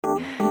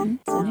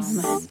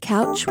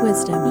Couch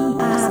Wisdom.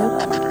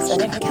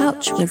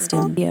 Couch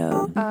Wisdom.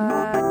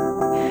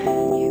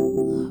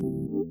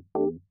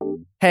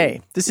 Hey,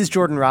 this is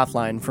Jordan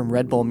Rothlein from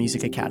Red Bull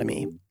Music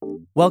Academy.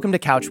 Welcome to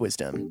Couch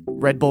Wisdom,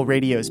 Red Bull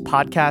Radio's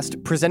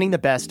podcast presenting the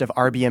best of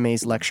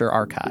RBMA's lecture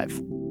archive.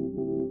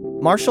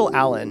 Marshall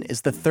Allen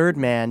is the third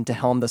man to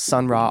helm the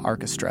Sun Ra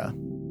Orchestra.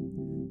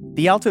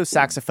 The alto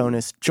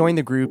saxophonist joined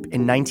the group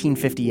in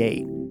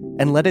 1958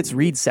 and led its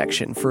reed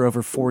section for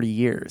over 40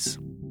 years.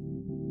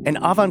 An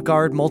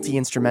avant-garde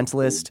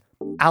multi-instrumentalist,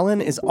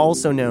 Allen is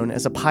also known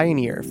as a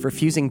pioneer for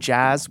fusing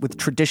jazz with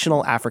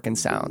traditional African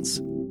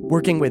sounds,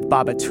 working with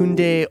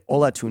Babatunde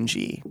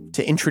Olatunji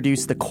to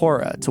introduce the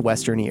kora to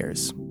Western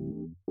ears.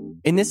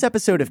 In this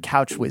episode of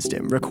Couch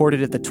Wisdom,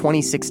 recorded at the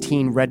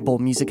 2016 Red Bull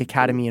Music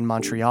Academy in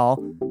Montreal,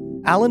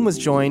 Allen was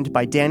joined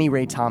by Danny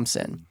Ray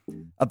Thompson,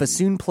 a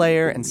bassoon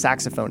player and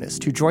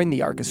saxophonist who joined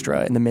the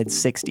orchestra in the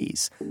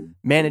mid-60s,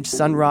 managed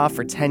Sun Ra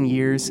for 10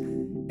 years,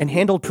 and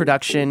handled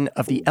production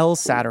of the El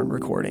Saturn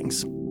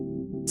recordings.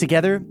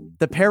 Together,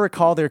 the pair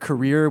recall their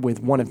career with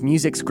one of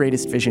music's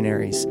greatest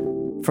visionaries,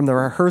 from the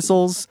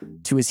rehearsals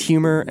to his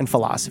humor and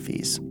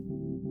philosophies.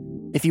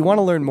 If you want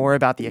to learn more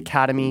about the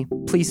Academy,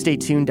 please stay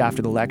tuned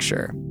after the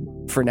lecture.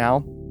 For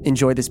now,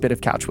 enjoy this bit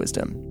of Couch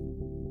Wisdom.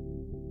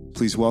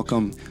 Please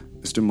welcome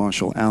Mr.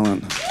 Marshall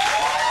Allen.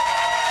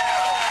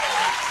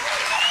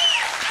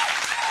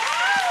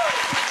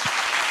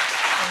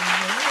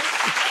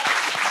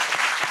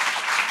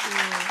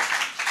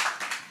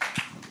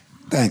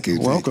 Thank you.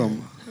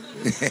 Welcome.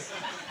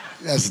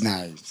 That's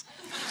nice.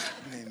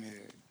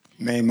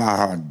 Made my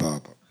heart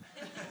bubble.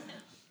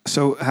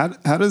 So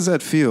how does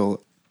that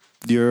feel?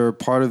 You're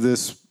part of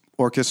this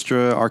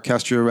orchestra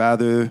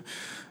rather,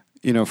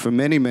 for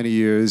many, many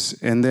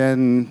years, and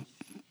then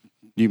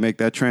you make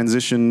that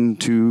transition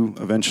to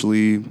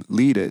eventually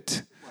lead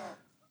it.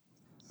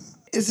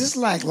 It's just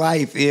like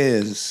life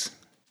is.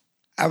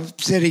 I'm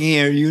sitting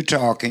here, you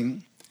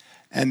talking,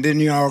 and then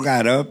you all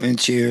got up and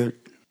cheered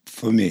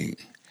for me.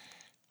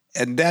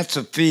 And that's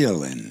a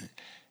feeling,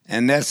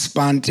 and that's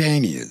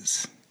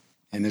spontaneous,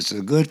 and it's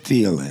a good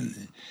feeling.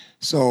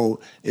 So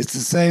it's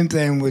the same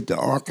thing with the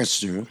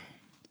orchestra.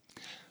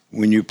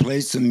 When you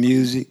play some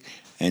music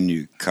and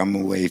you come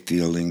away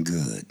feeling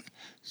good.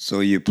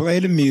 So you play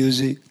the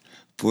music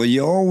for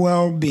your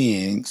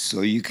well-being so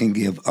you can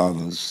give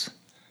others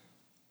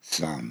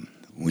some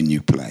when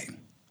you play.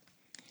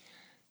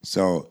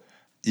 So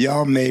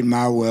y'all made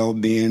my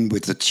well-being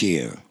with a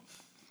cheer,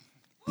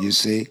 you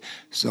see?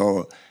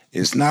 So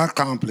it's not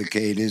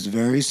complicated, it's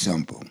very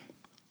simple,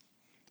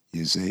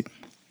 you see?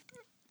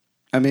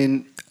 I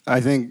mean, I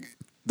think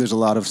there's a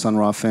lot of Sun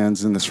Ra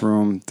fans in this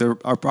room. There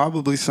are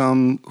probably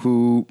some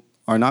who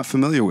are not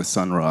familiar with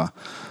Sun Ra.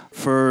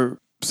 For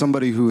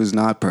somebody who is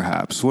not,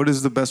 perhaps, what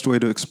is the best way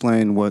to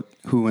explain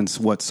who and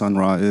what Sun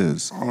Ra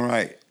is? All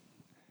right.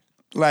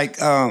 Like,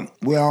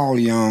 we're all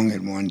young at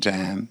one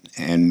time,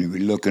 and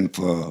we're looking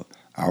for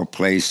our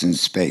place in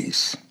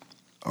space.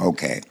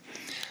 Okay.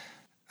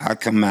 I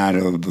come out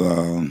of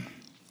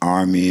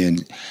Army,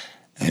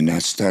 and I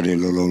studied a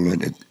little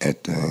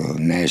at the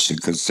National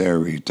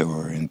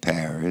Conservatory in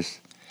Paris.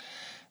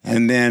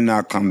 And then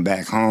I come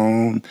back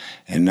home,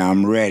 and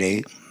I'm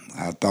ready.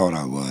 I thought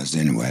I was,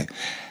 anyway.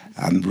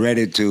 I'm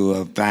ready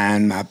to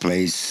find my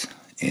place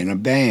in a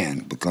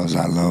band because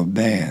I love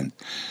band.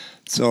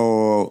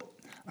 So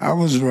I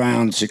was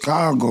around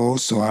Chicago,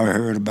 so I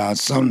heard about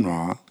Sun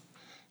Ra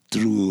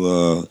through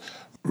a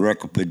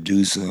record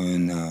producer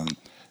and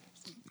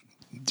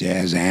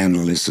jazz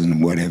analyst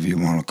and whatever you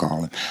want to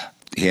call it.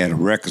 He had a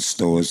record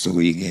store, so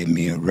he gave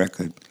me a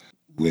record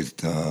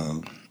with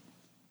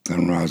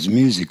Sun Ra's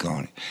music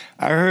on it.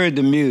 I heard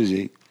the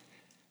music,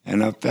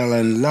 and I fell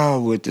in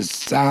love with the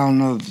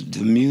sound of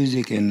the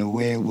music and the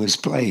way it was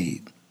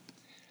played.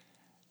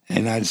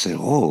 And I said,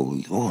 oh,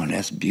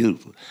 that's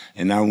beautiful.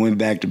 And I went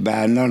back to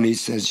buy another. He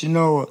says,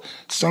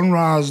 Sun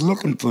Ra is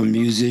looking for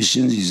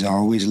musicians. He's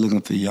always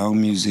looking for young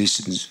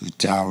musicians with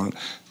talent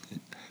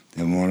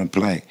that want to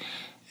play.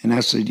 And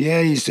I said,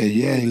 yeah. He said,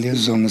 yeah, he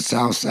lives on the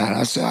south side.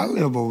 I said, I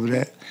live over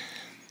there.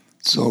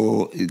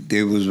 So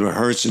they was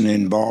rehearsing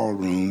in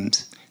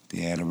ballrooms.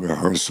 They had a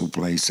rehearsal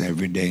place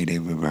every day they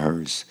would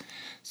rehearse.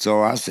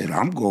 So I said,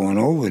 I'm going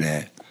over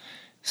there.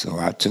 So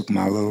I took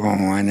my little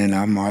horn and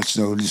I marched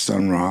over to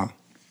Sun Ra.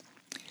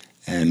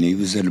 And he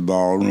was in the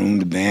ballroom.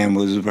 The band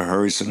was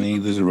rehearsing. He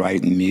was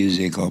writing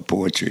music or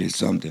poetry or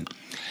something.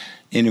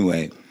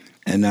 Anyway,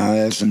 and I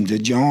asked him to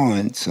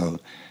join. So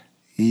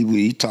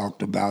he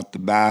talked about the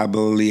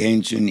Bible, the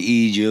ancient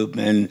Egypt,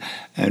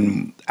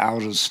 and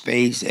outer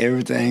space,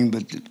 everything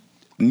but the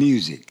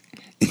music.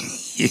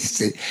 You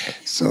see?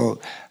 So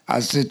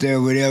I sit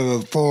there with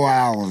him for 4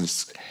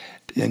 hours.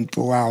 In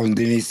 4 hours, and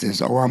then he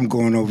says, I'm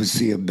going over to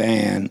see a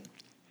band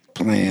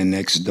playing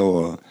next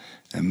door,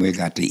 and we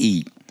got to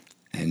eat.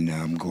 And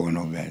I'm going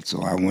over that.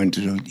 So I went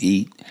to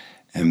eat,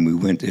 and we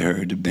went to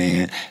hear the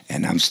band,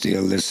 and I'm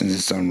still listening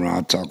to Sun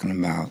Ra talking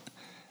about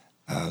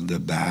the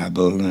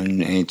Bible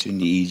and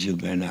ancient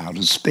Egypt and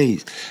outer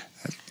space.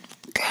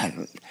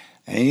 God.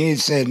 And he ain't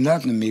said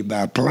nothing to me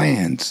about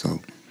playing, so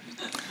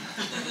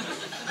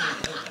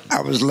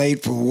I was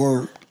late for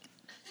work.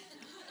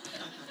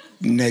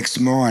 Next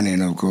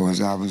morning, of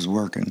course, I was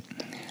working.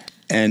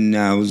 And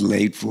I was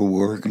late for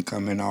work and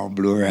coming all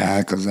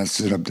blurry-eyed because I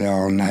sit up there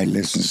all night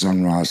listening to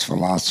Sun Ra's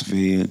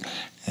philosophy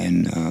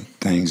and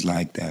things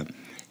like that,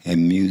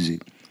 and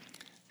music.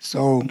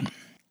 So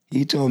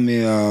he told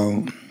me,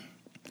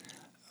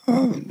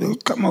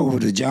 come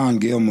over to John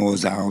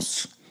Gilmore's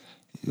house.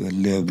 He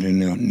lived in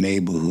the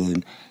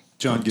neighborhood.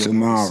 John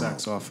tomorrow.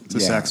 Gilmore, the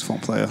saxophone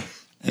player.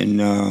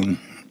 And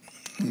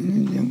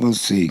we'll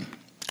see.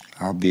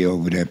 I'll be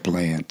over there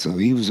playing. So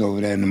he was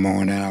over there in the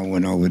morning. I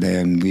went over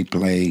there and we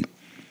played.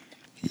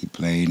 He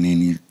played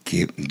and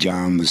then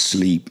John was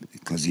asleep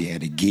because he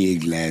had a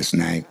gig last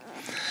night.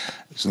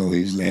 So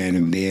he was laying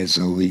in bed,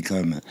 so we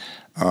come,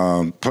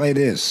 play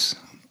this.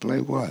 Play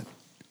what?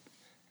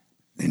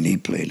 Then he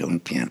played on the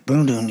piano.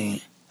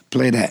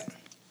 Play that.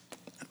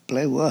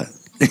 Play what?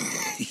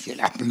 You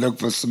have to look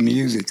for some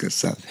music or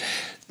something.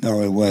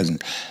 No, it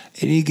wasn't.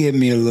 And he gave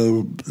me a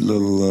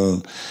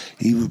little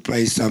he would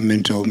play something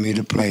and told me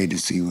to play to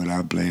see what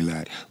I play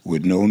like,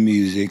 with no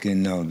music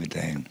and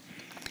everything.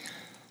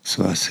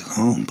 So I said,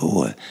 oh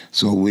boy.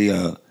 So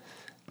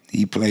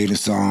he played a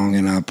song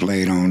and I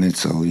played on it,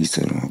 so he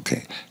said,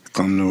 okay,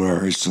 come to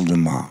rehearsal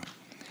tomorrow.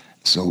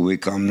 So we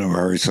come to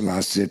rehearsal, I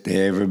sit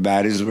there,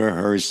 everybody's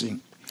rehearsing,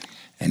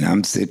 and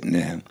I'm sitting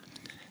there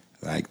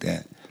like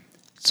that.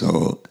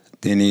 So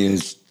then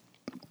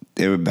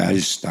everybody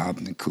stopped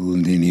and cool,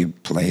 and then he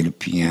played the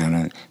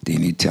piano.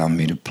 Then he tell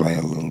me to play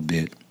a little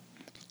bit.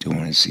 To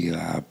want to see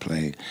how I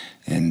play.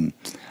 And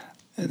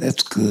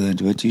that's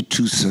good, but you're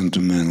too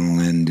sentimental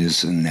and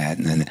this and that.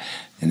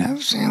 And I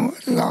was saying,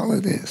 what is all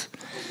of this?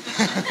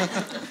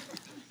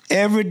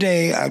 Every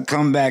day I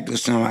come back to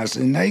something, I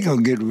said, now you're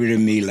going to get rid of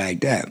me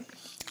like that.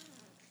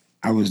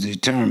 I was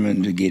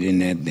determined to get in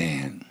that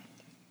band.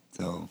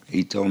 So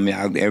he told me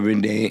every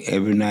day,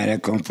 every night I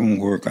come from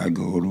work, I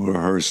go to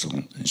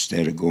rehearsal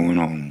instead of going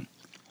home.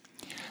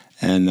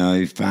 And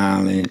he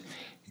finally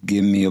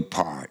gave me a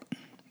part,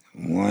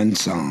 one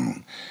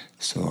song.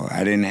 So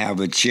I didn't have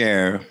a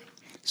chair,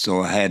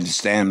 so I had to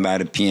stand by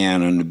the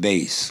piano and the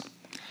bass.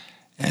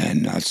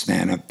 And I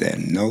stand up there,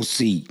 no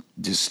seat,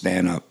 just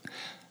stand up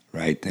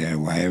right there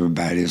while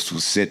everybody else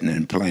was sitting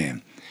and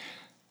playing.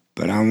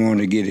 But I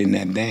wanted to get in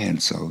that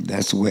band, so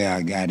that's where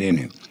I got in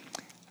it.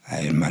 I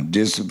had my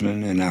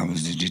discipline, and I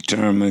was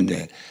determined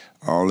that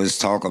all this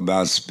talk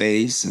about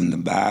space and the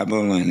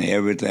Bible and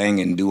everything,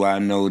 and do I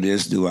know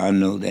this, do I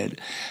know that,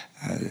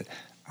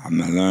 I'm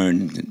going to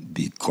learn to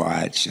be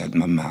quiet, shut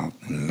my mouth,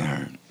 and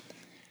learn.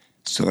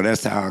 So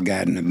that's how I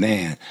got in the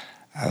band.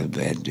 I had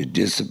the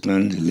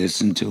discipline to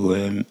listen to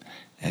him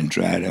and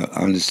try to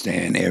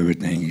understand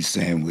everything he's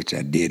saying, which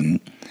I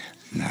didn't.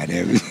 Not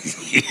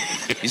everything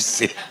he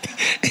said.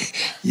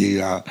 You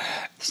know.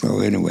 So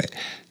anyway,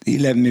 he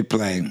let me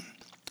play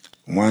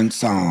one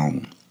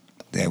song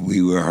that we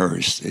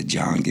rehearsed at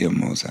John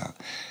Gilmore's house,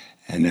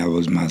 and that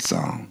was my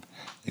song.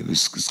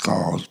 It's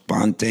called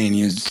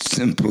Spontaneous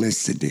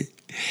Simplicity,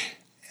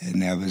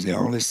 and that was the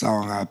only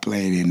song I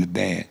played in the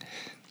band.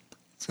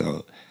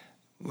 So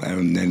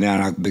and then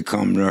I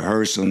become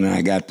rehearsal, and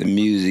I got the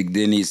music.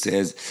 Then he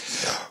says,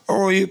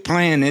 oh, you're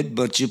playing it,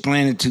 but you're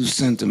playing it too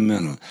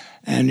sentimental,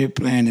 and you're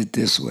playing it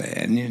this way,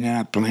 and you're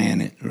not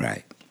playing it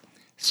right.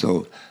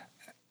 So,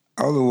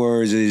 other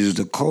words, it is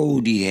the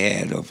code he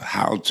had of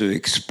how to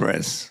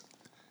express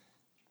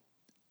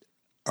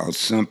a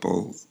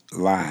simple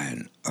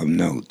line of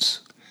notes.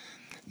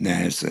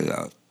 Now, it's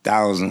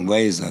 1,000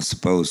 ways I'm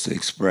supposed to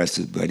express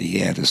it, but he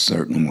had a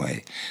certain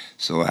way.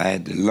 So I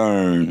had to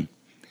learn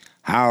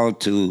how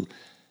to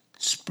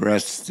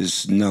express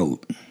this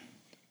note.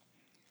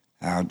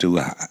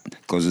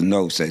 Because the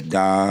note said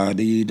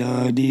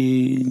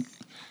da-dee-da-dee.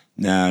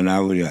 Now I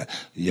would,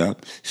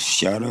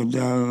 shut up,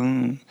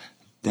 down,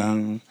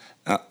 down.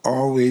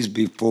 Always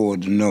before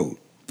the note,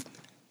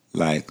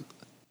 like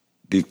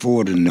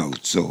before the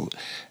note. So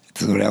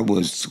that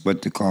was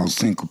what they call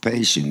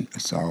syncopation.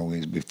 It's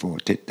always before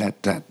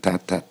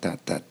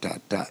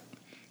tit-tat-tat-tat-tat-tat-tat-tat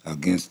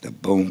against the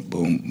boom,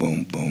 boom,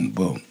 boom, boom,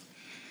 boom.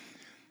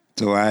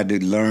 So I had to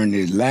learn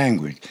his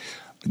language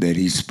that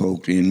he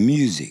spoke in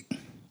music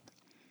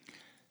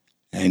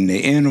and the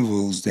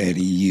intervals that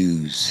he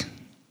used.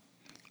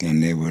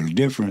 And they were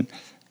different,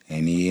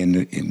 and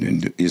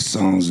his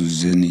songs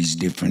was in these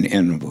different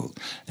intervals.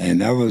 And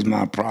that was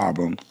my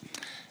problem,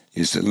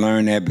 is to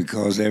learn that,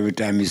 because every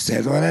time he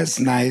says, oh, that's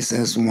nice,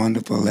 that's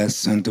wonderful, that's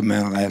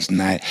sentimental, that's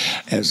nice,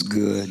 that's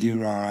good,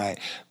 you're all right,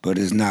 but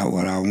it's not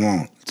what I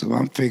want. So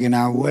I'm figuring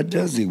out, what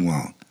does he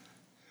want?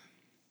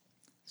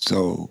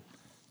 So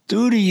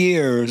through the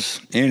years,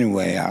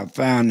 anyway, I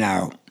found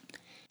out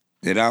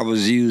that I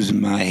was using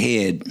my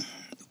head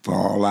for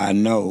all I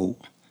know,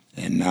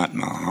 and not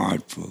my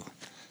heart for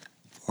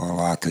all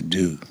I could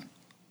do.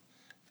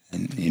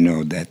 And,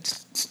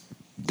 that's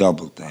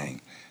double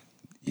thing,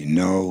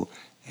 and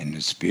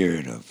the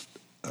spirit of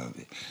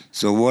it.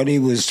 So what he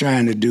was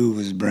trying to do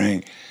was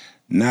bring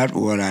not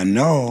what I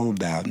know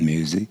about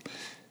music,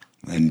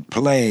 and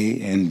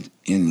play and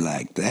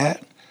like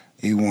that.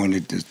 He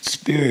wanted the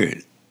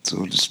spirit.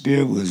 So the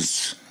spirit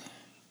was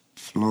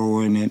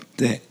flowing and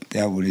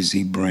that was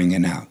he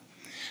bringing out.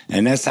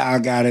 And that's how I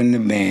got in the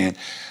band.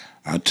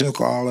 I took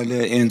all of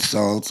the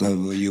insults, or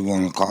what you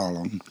want to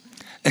call them,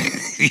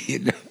 you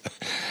know,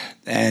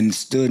 and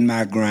stood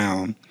my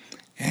ground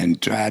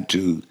and tried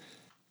to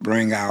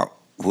bring out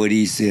what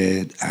he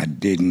said I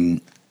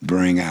didn't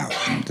bring out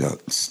in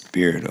the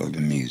spirit of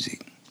the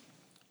music.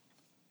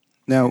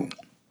 Now,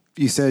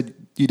 you said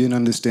you didn't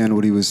understand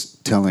what he was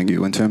telling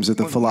you in terms of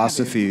the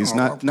philosophies,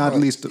 not at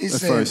least at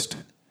first.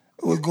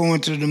 We're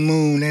going to the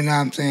moon, and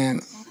I'm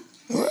saying,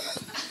 what?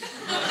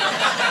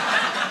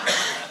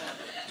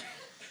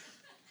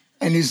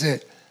 And he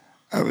said,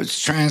 I was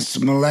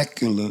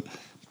transmolecular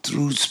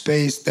through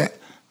space. That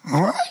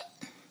what?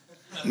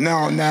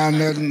 No, now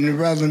nothing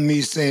rather than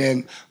me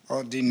saying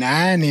or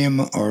denying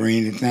him or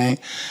anything.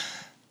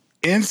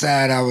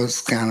 Inside, I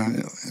was kind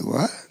of,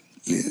 what?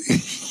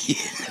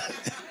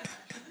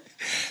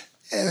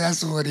 And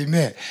that's what he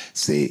meant.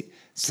 See,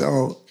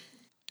 so,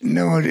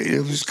 no,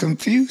 it was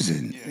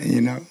confusing,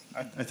 you know.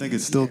 I think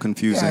it's still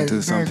confusing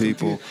to some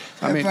people.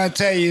 If I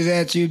tell you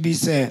that, you'd be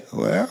saying,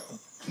 well,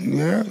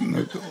 yeah,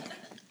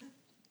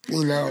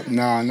 you know,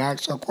 no, not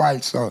so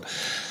quite so.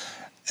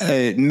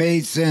 It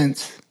made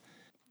sense,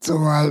 so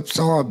I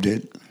absorbed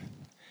it,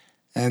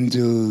 and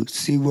to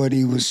see what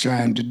he was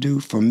trying to do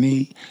for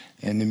me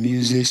and the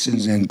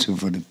musicians and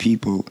for the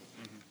people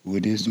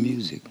with his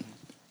music.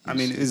 I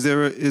mean, is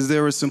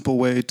there a simple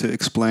way to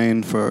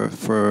explain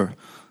for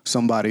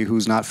somebody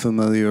who's not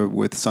familiar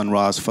with Sun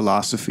Ra's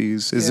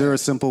philosophies? Is there a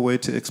simple way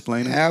to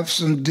explain it? Have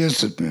some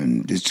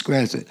discipline,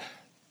 discuss it.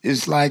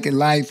 It's like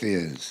life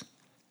is.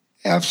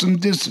 Have some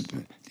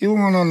discipline. You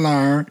want to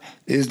learn,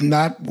 it's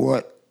not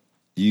what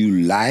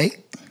you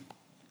like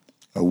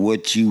or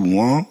what you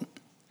want.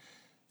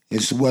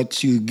 It's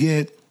what you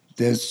get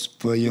that's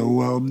for your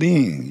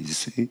well-being, you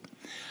see.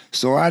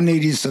 So I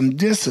needed some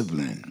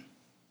discipline.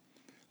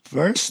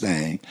 First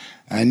thing,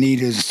 I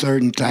needed a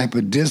certain type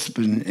of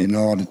discipline in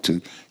order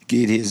to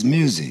get his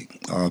music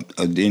or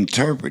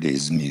interpret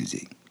his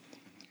music.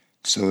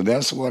 So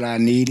that's what I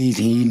needed.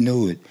 He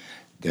knew it,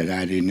 that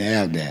I didn't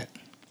have that.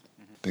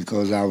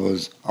 Because I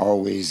was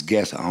always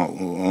guessing, you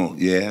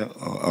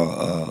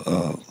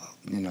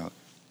know,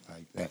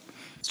 like that.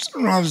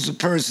 So I was the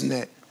person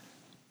that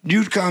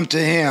you'd come to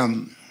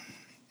him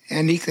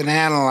and he could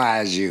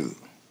analyze you.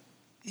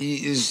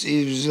 He was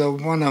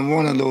one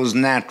of those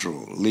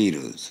natural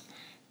leaders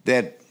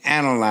that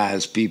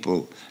analyze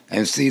people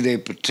and see their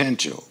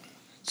potential.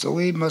 So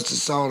he must have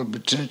saw the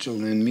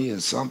potential in me or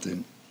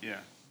something.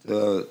 Yeah.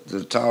 To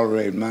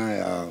tolerate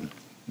my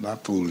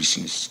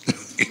foolishness.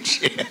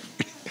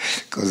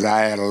 Because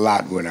I had a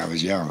lot when I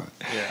was young.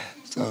 Yeah.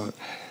 So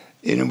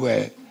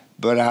anyway,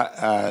 but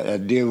I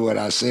did what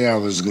I said I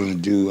was going to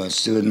do. I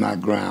stood my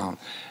ground.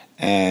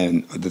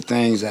 And the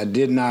things I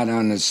did not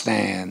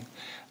understand,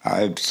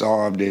 I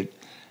absorbed it,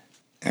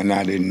 and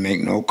I didn't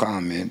make no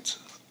comments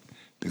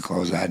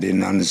because I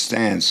didn't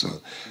understand.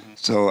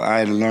 So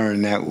I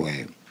learned that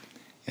way,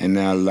 and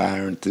I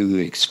learned through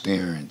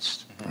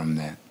experience from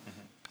that.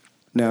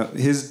 Now,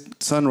 his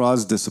Sun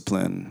Ra's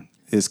discipline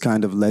is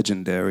kind of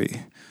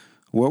legendary.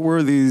 What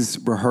were these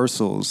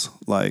rehearsals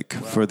like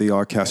for the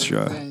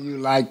orchestra? Everything you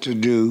like to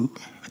do,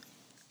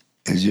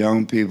 as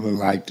young people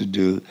like to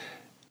do,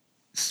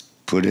 is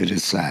put it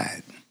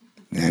aside.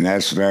 And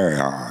that's very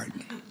hard,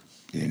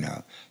 you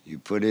know. You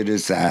put it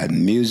aside,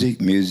 music,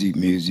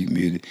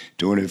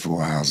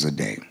 24 hours a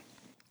day.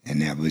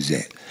 And that was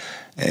it.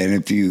 And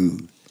if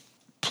you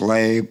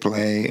play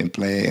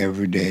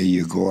every day,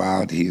 you go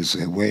out, he'll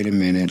say, wait a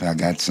minute, I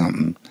got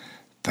something,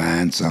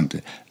 find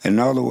something. In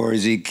other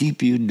words, he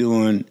keep you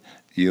doing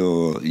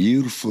your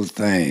youthful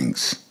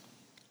things,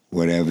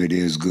 whatever it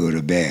is, good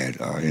or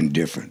bad or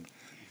indifferent.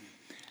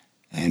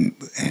 And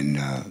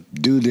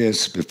do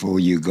this before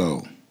you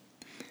go.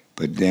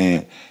 But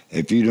then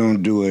if you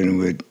don't do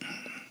it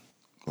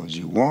because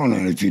you want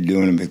it, if you're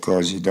doing it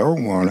because you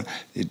don't want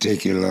it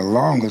take you a little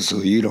longer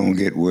so you don't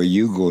get where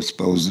you go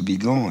supposed to be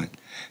going.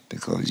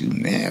 Because you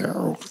mad,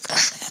 I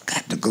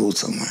got to go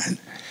somewhere.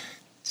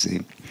 See?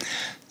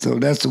 So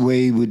that's the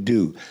way he would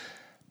do.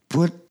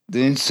 Put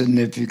the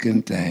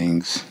insignificant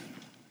things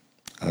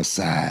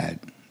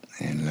aside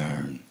and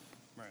learn.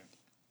 Right.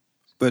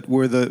 But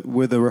were the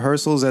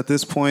rehearsals at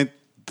this point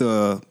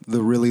the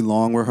really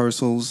long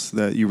rehearsals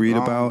that you read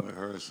about?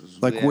 Rehearsals.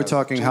 Like we're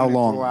talking how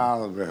long?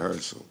 24-hour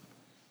rehearsal.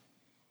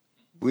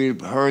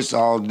 We'd rehearse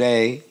all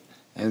day,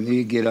 and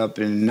he'd get up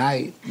in the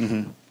night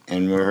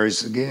and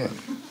rehearse again.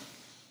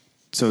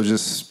 So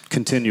just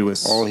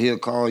continuous. Or he'll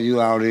call you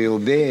out of your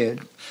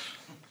bed,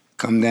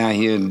 come down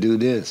here and do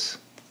this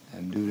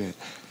and do that.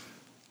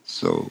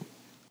 So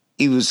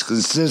he was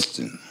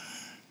consistent.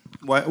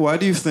 Why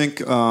do you think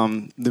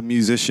the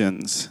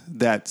musicians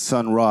that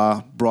Sun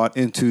Ra brought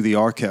into the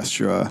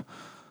orchestra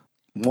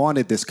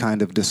wanted this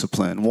kind of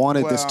discipline,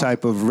 wanted this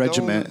type of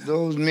regiment?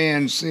 Those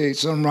men say,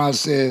 Sun Ra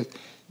said,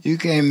 you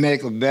can't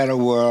make a better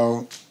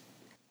world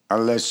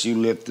unless you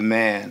lift the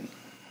man.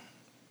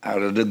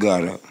 out of the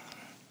gutter.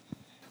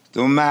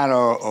 No matter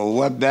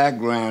what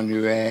background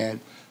you had,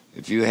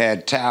 if you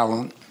had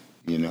talent,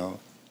 you know,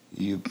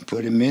 you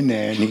put him in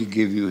there and he'd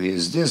give you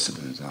his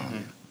disciplines on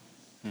it.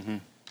 Mm-hmm.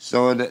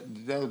 So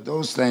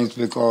those things,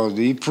 because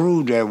he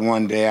proved that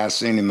one day. I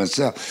seen him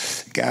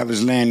myself. The guy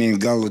was laying in the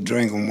gutter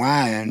drinking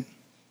wine,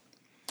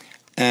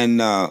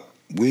 and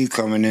we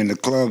coming in the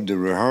club to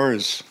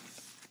rehearse.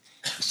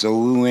 So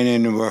we went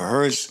in to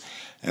rehearse,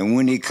 and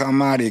when he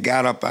come out, he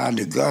got up out of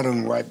the gutter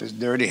and wiped his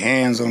dirty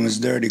hands on his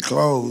dirty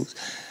clothes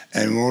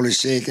and wanted to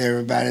shake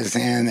everybody's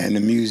hand, and the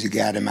music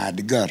got him out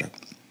the gutter.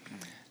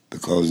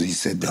 Because he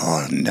said,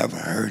 oh, I've never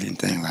heard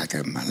anything like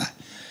that in my life.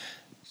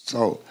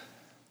 So,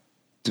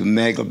 to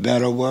make a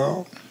better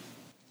world,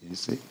 you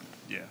see?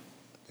 Yeah.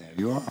 There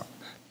you are.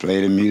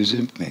 Play the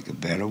music, make a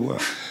better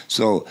world.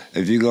 So,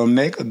 if you're going to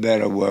make a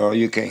better world,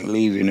 you can't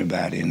leave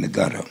anybody in the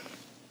gutter.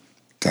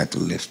 Got to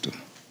lift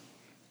them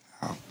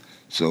out.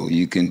 So,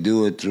 you can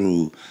do it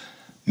through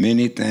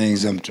many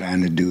things. I'm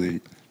trying to do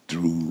it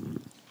through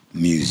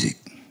music.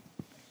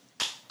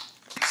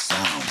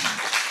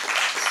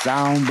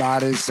 Sound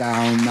body,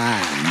 sound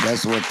mind.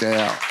 That's what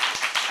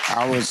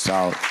I was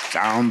taught.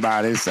 Sound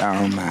body,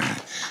 sound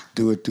mind.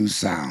 Do it through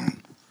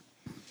sound.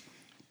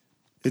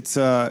 It's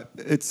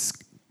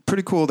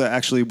pretty cool that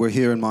actually we're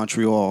here in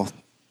Montreal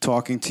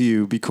talking to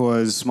you,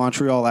 because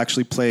Montreal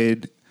actually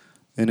played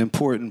an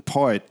important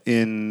part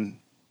in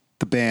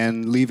the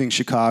band leaving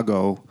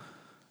Chicago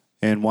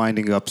and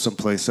winding up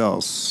someplace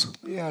else.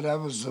 Yeah, that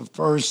was the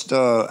first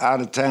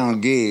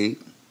out-of-town gig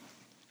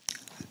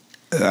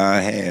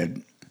I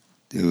had.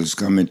 It was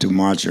coming to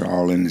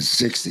Montreal in the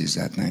 60s,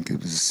 I think it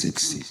was the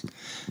 60s,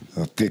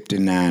 or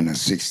 59 or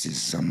 60s,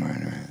 somewhere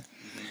around.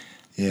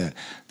 Yeah,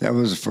 that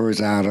was the first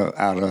out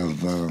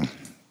of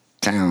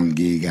town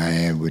gig I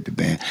had with the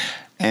band.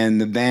 And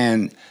the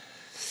band,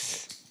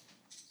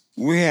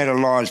 we had a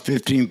large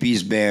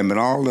 15-piece band, but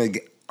all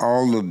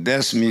the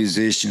best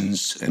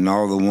musicians and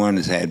all the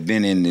ones that had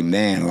been in the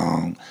band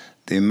long,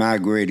 they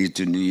migrated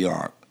to New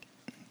York.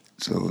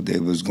 So they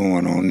was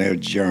going on their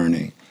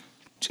journey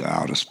to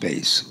outer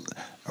space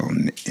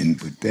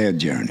with their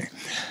journey.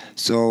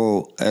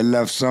 So I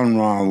left Sun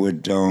Ra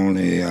with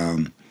only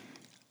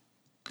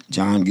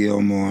John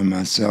Gilmore and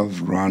myself,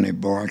 Ronnie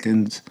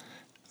Barkins,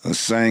 a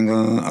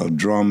singer, a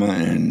drummer,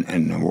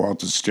 and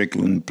Walter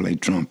Strickland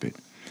played trumpet.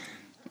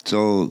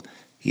 So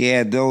he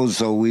had those,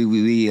 so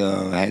we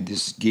had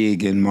this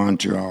gig in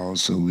Montreal,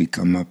 so we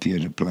come up here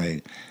to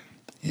play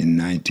in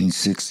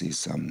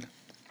 1960-something.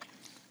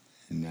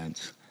 And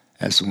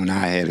that's when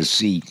I had a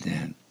seat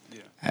then.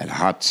 I had a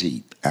hot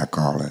seat, I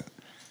call it.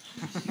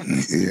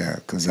 Yeah,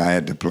 because I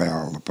had to play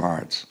all the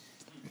parts.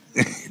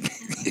 You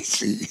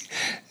see,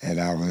 and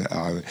I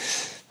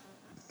was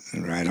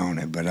right on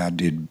it, but I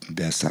did the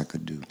best I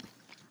could do.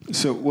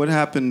 So what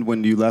happened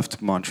when you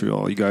left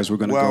Montreal? You guys were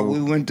going to go...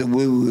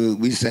 Well,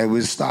 we said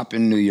we'd stop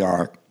in New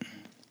York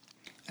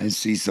and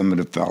see some of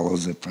the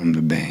fellows from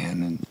the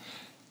band and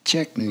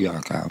check New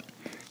York out.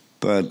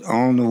 But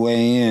on the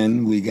way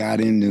in, we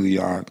got in New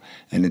York,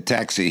 and the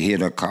taxi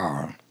hit a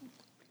car,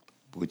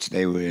 which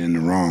they were in the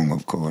wrong,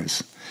 of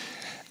course.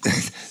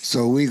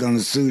 So we're going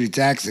to sue the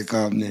taxi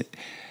company.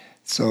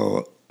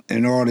 So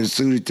in order to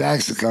sue the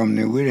taxi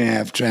company, we didn't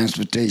have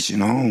transportation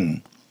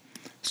home.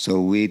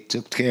 So we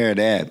took care of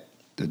that,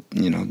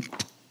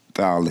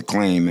 filed the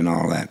claim and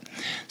all that.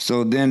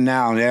 So then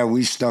now there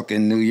we stuck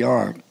in New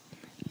York,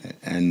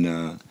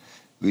 and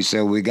we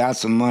said we got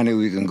some money,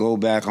 we can go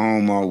back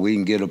home, or we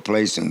can get a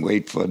place and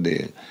wait for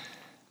the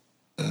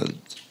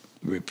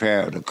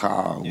repair of the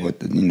car. Yeah. With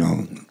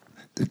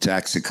the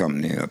taxi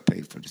company will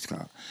pay for the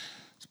car.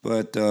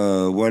 But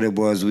what it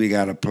was, we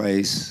got a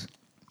place,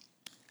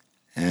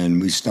 and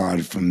we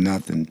started from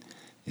nothing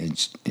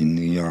in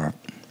New York.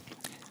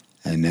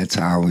 And that's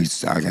how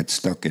I got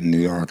stuck in New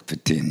York for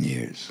 10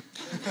 years.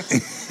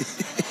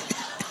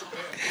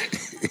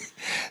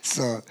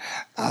 So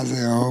I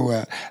said, oh,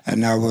 well.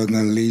 And I was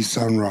going to leave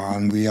Sun Ra,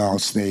 and we all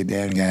stayed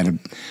there and got a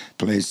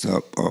place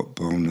up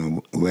on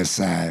the west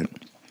side,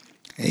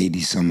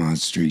 80-some-odd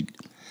street.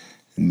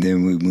 And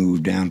then we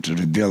moved down to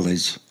the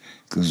village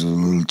because it was a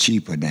little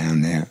cheaper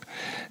down there.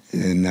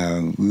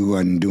 And we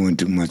wasn't doing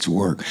too much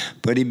work.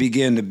 But he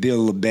began to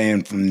build a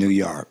band from New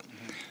York,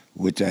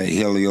 with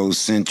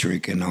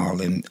heliocentric and all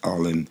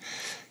them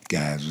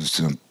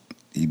guys.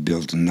 He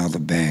built another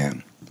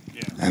band.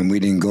 Yeah. And we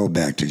didn't go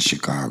back to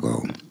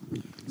Chicago.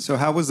 So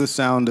how was the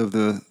sound of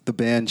the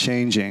band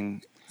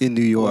changing in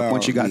New York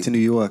once you got to New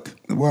York?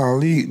 Well,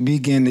 he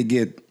began to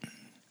get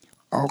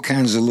all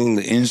kinds of little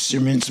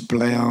instruments to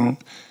play on,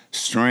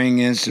 string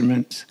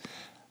instruments,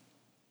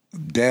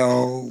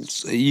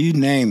 bells, you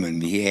name them,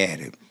 he had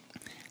it.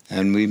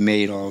 And we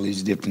made all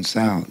these different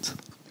sounds,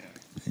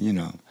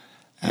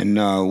 And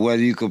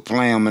whether you could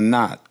play them or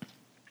not,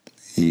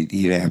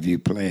 he'd have you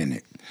playing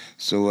it.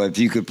 So if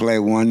you could play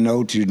one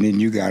note, then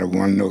you got a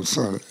one-note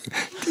song.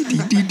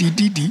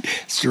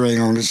 String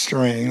on the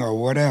string or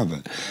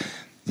whatever.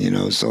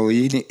 So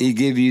he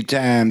give you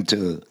time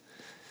to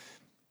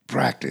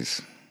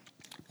practice.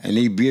 and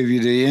he give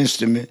you the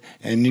instrument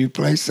and you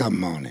play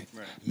something on it.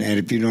 Right. Now,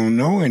 if you don't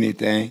know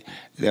anything,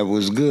 that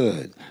was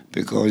good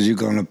because you're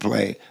going to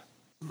play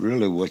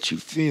really what you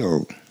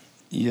feel.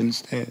 You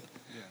understand?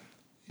 Yeah.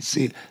 You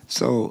see,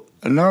 so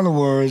in other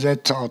words,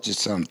 that taught you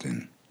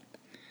something.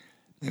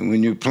 And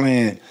when you're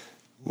playing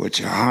what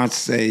your heart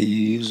say,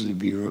 you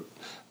usually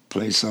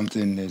play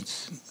something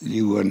that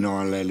you wouldn't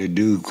normally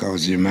do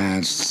because your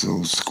mind's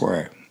so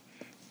square.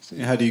 See?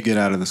 How do you get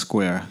out of the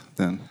square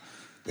then?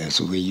 That's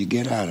the way you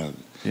get out of it.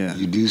 Yeah.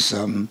 You do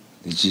something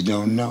that you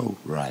don't know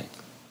right.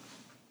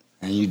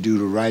 And you do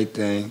the right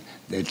thing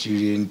that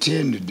you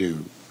intend to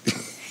do.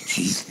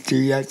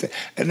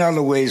 In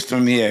other ways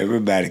from here,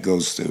 everybody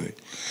goes through it.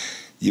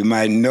 You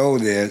might know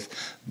this,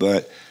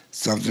 but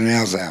something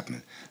else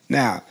happened.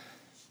 Now,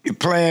 you're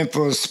playing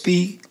for a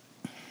speech,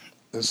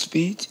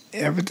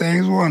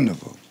 everything's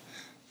wonderful.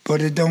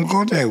 But it don't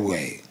go that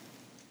way,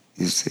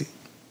 you see.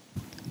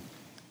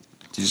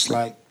 Just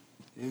like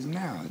it is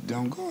now, it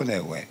don't go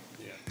that way.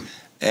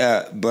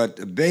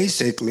 But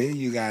basically,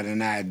 you got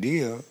an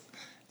idea,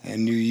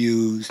 and you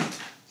use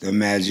the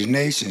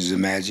imaginations, the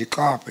magic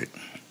carpet.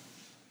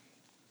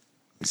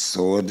 The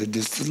sword,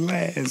 the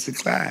lance, the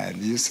climb,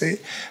 you see?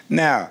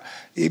 Now,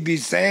 he be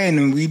saying,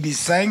 and we be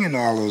singing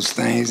all those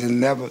things,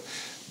 and never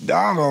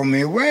dawned on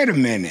me, wait a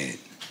minute.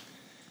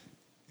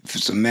 If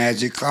it's a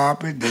magic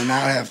carpet, then I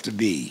have to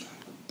be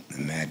the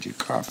magic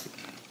carpet.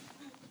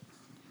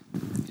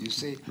 You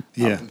see?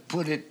 Yeah. I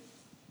put it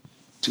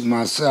to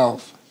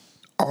myself,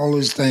 all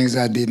those things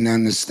I didn't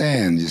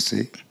understand, you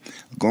see?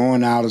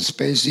 Going out of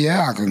space,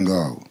 yeah, I can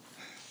go.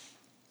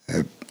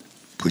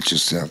 Put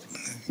yourself,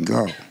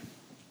 go.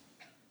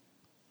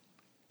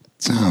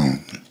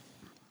 Sound.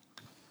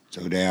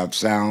 So they have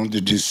sound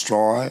to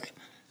destroy,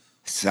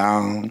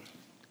 sound,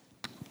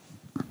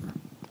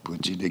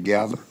 put you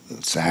together,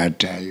 side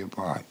tear you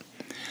apart.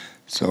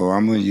 So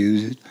I'm going to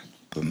use it,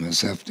 put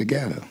myself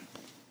together.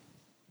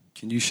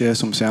 Can you share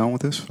some sound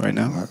with us right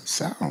now?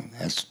 Sound.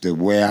 That's the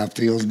way I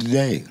feel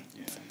today.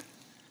 Yeah.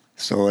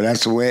 So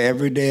that's the way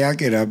every day I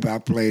get up, I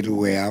play the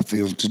way I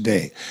feel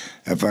today.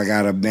 If I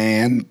got a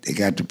band, they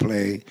got to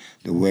play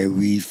the way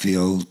we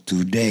feel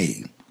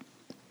today.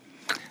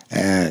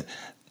 And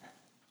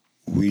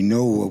we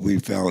know what we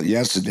felt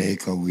yesterday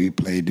because we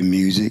played the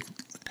music,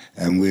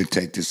 and we'll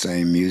take the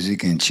same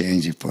music and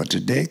change it for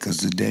today because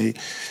today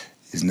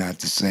is not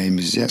the same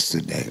as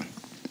yesterday.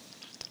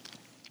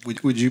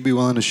 Would you be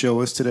willing to show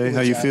us today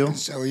how you feel? I can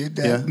show you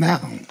that now.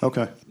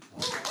 Okay.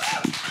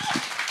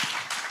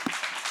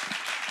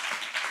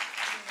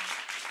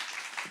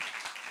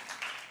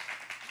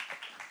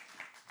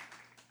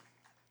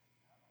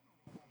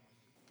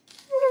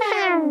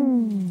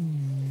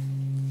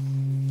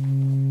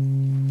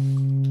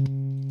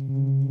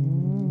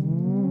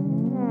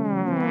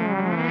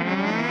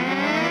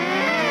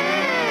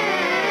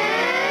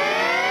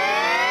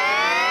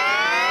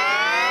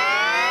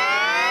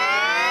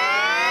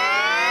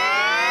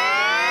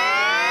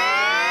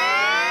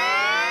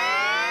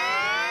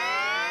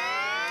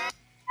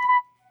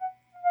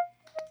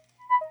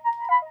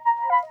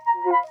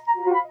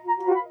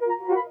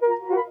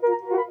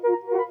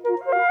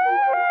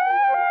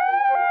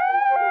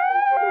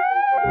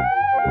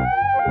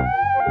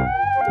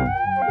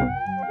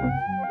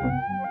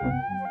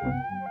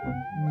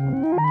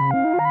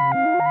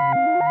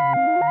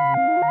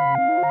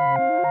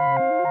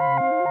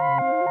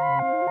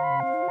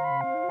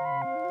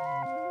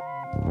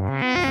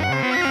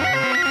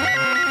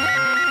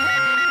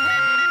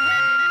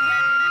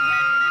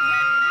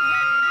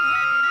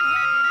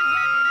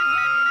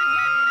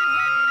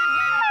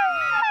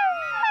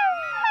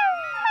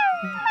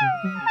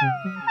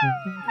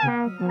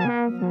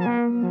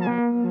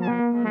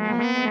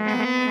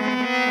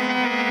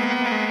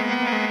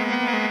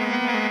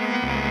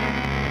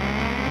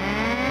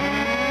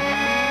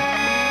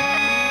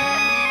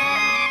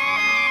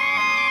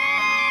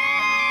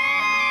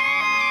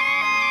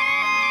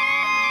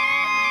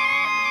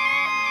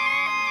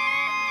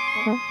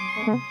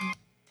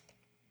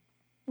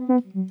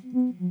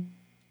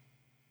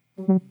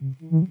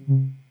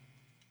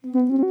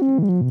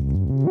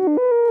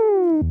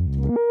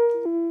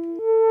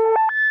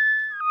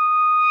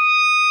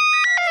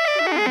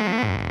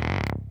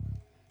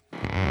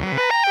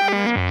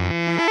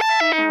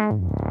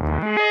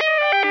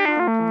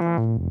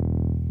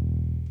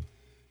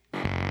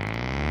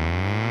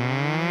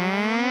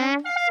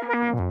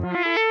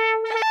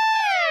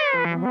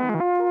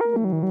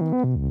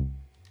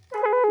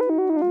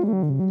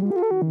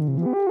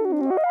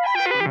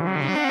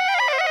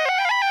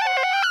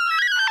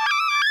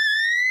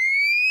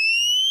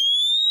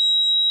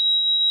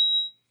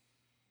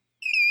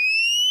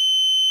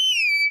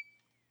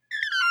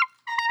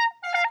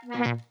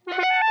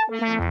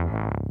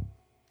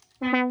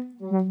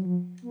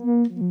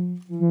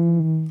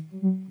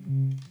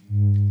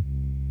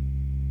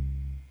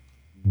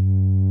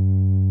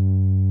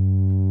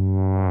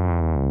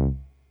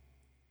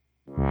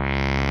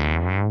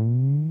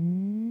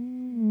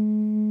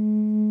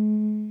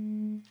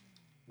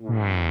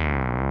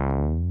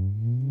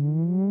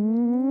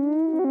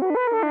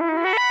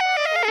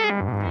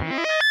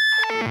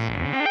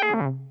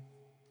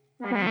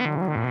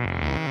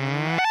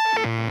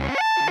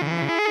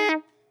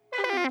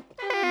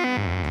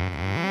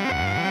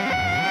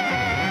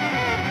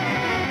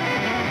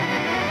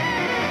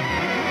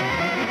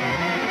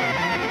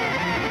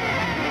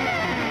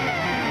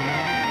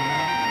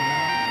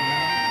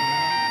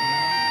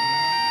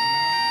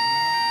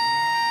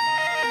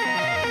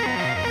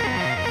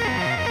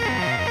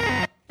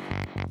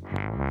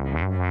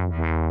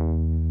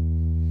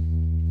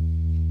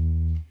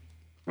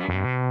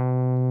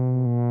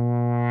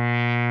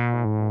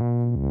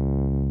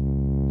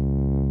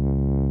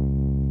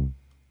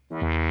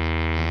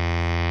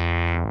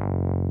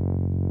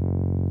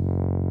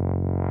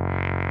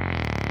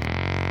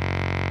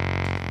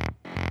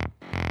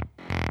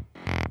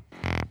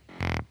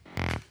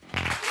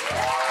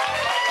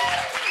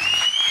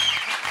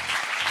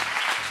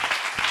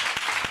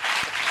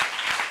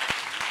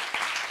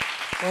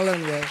 Well,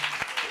 anyway,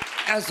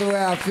 that's the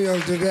way I feel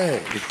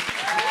today.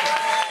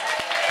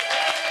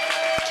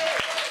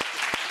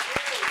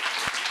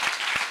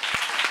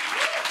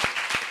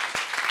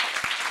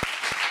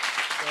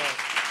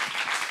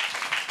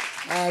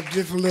 I have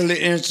different little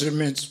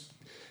instruments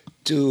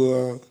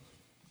to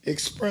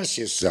express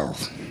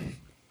yourself.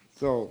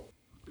 So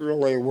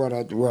really what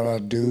I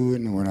do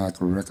and what I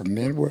can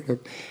recommend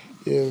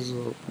is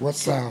what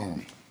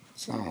sound.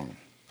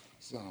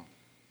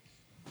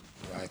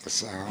 I like a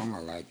sound. I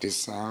like this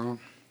sound.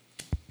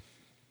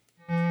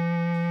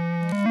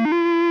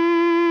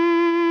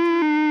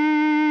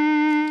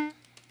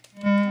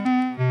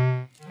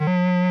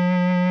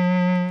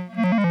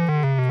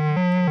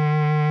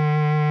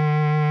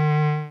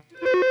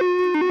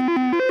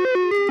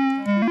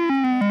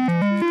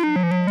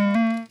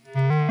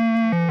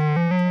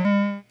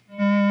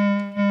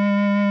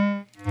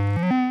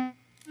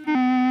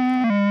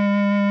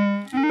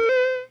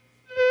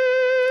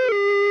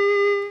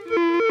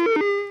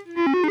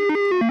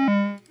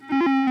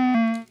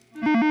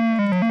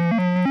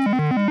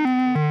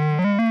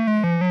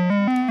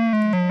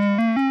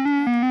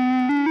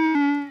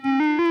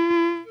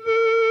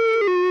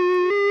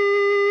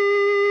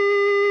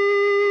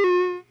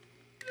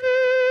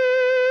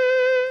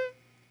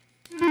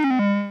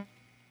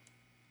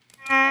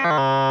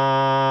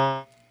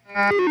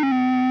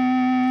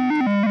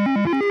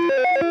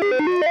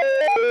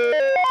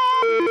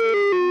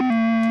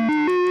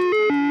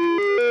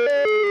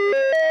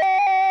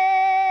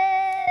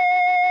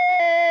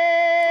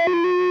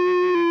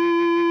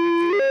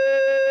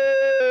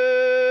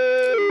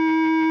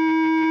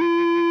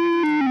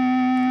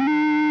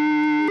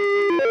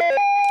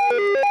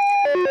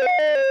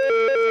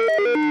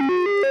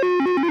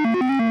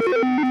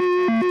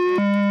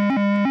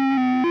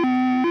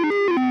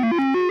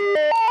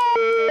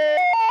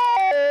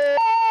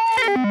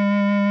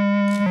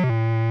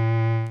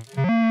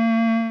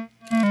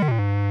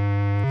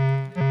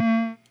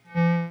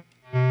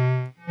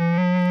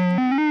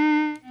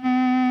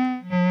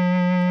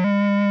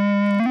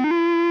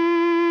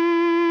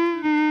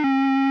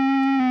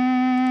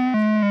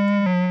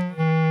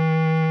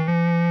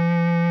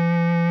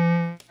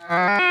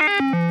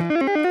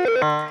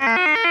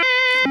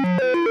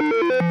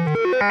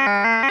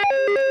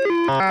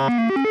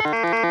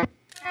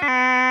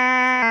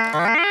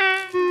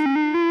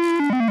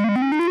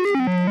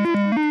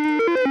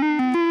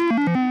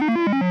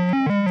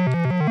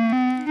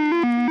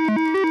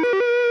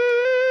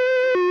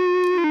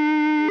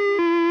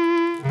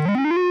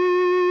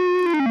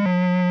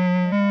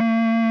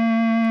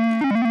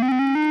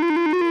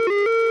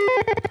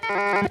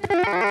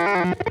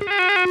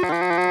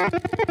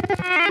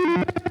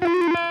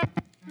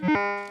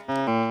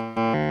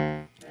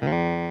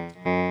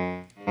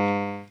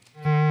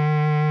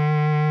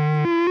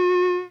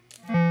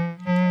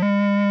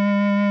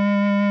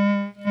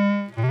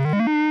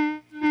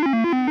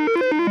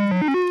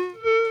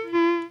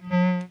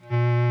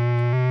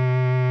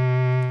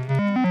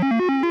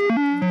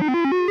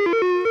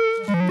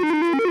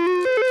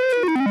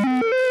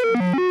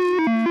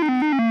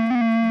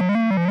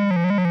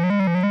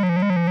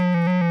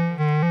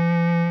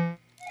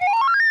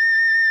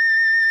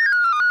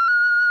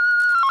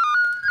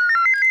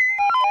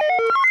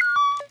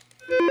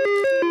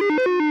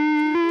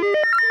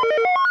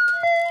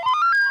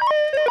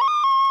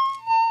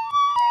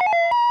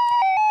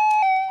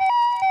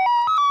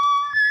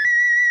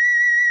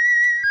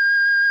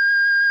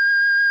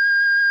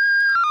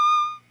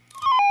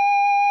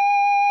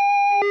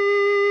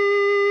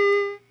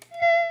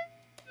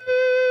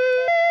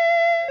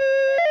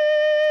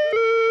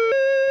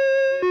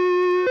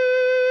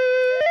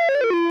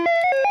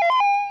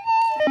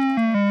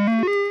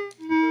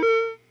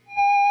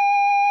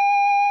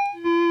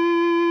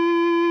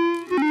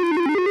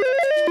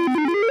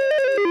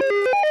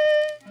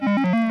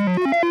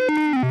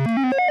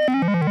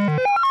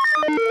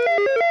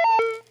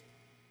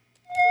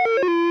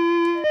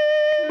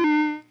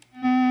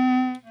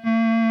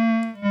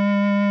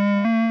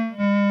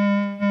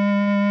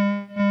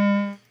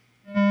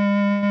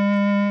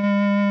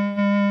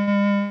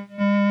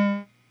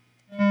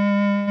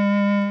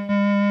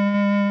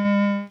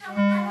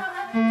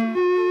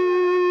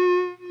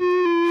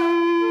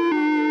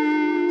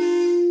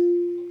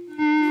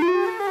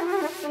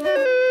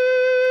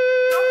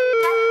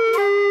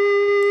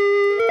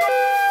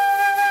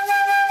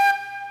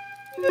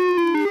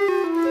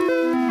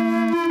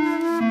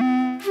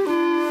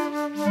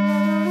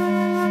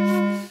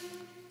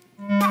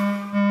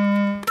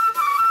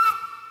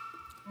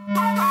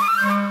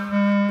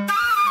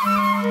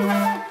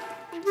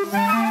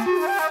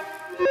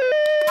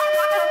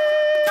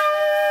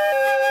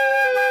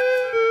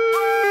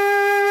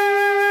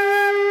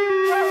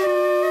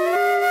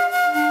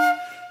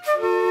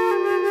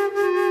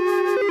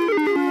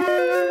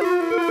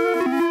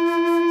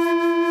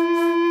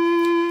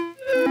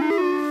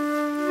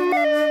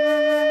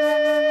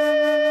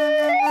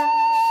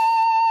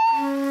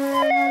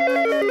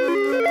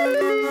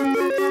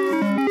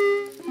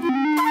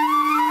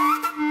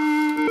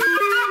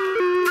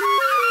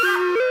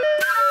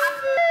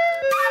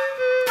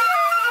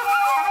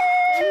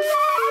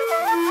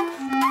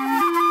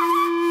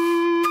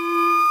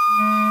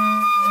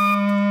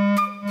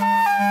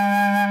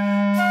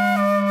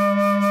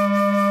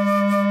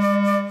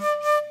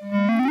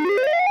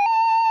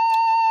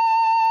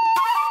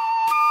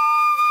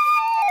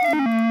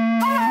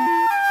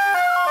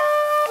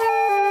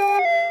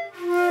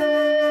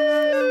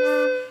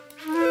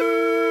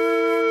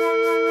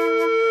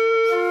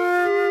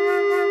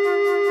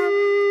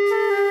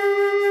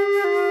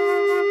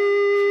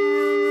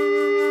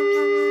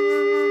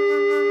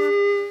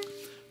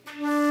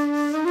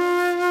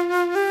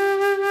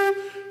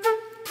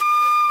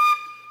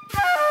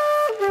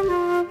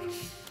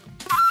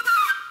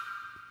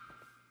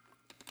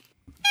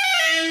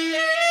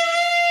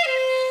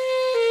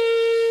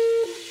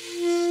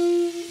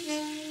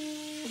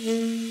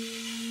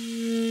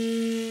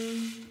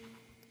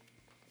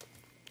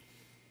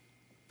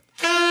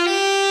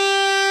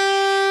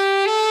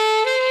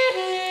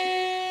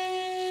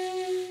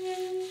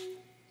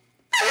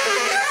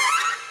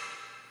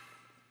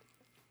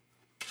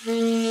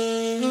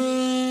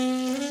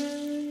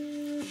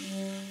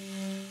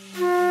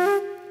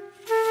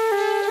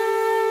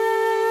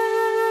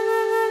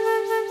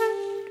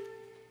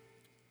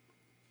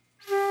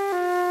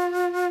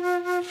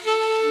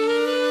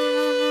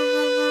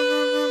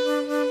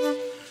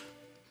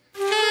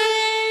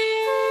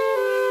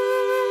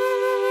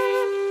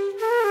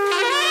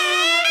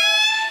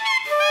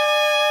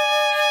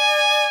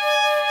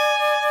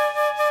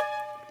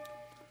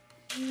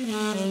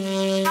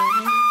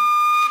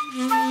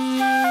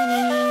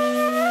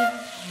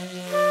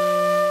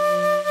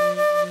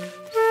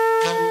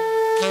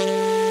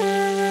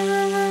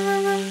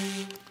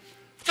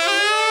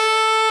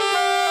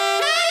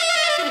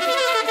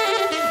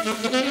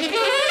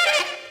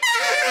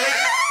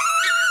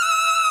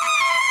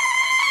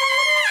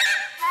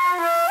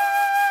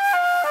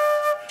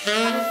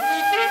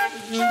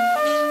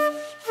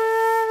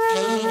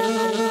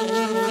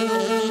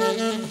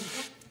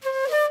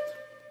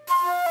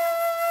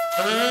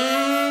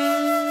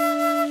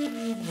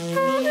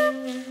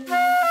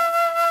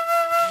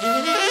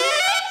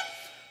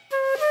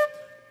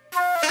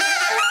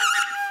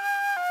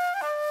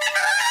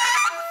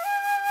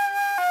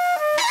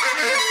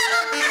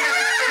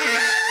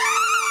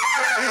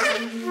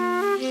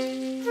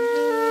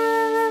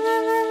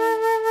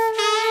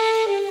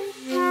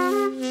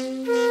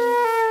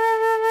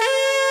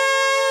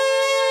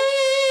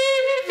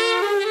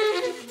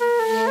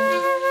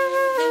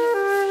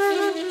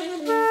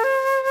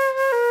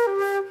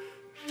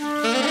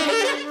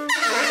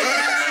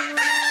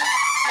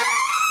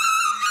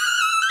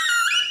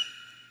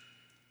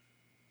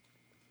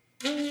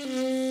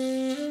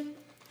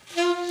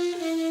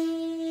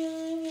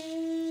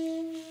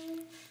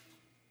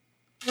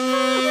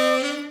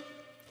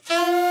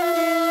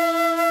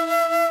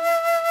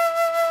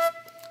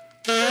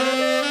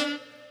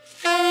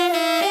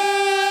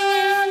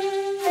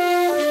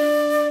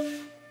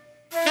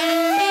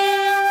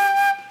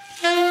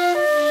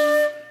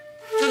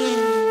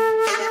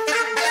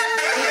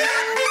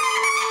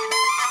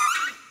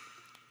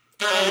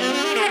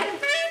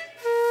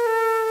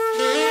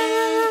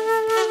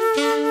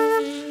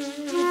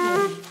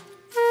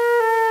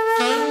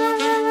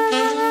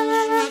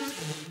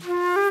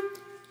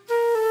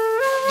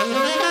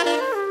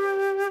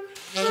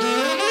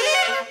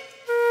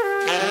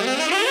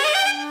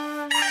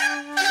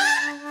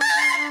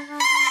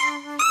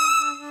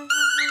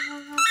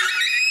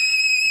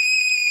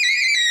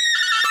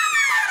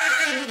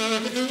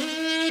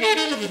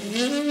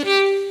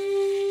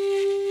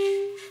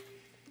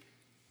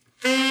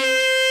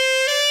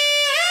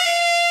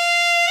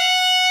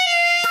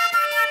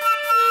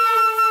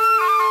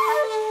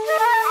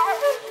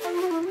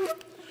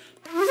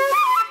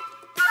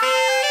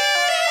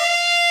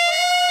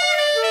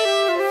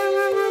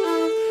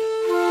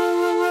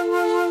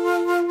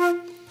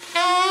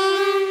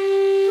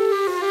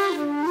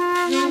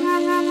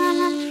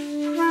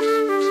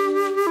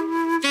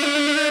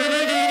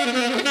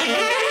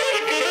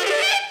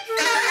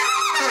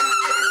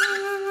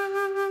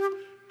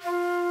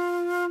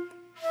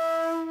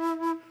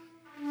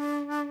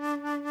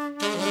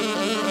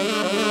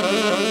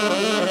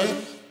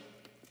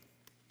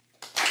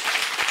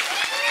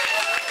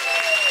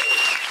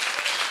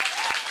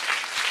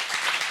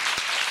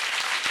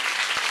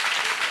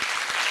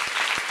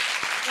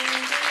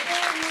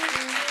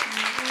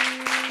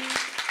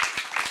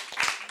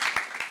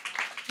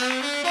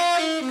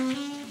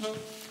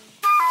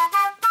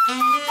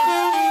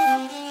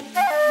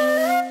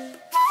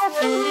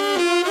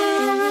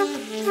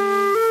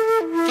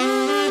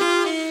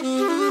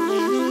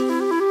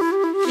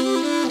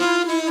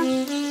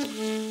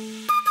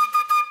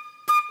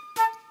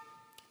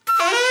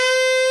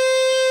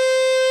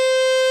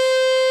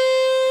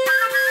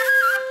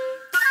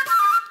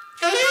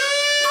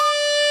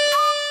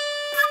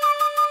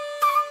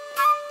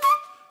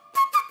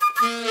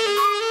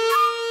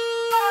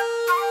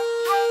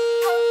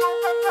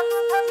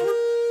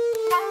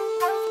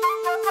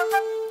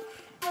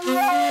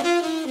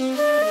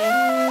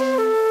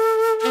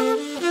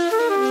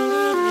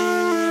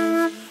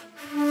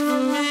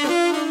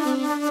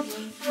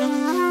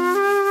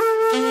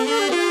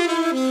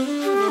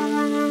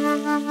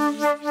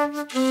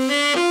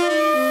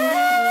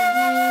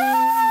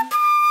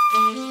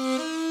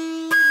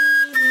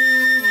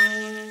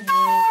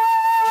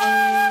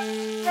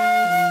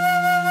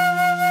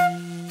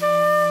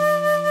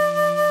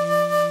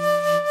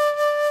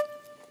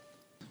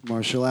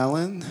 Marshall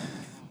Allen,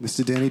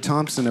 Mr. Danny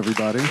Thompson,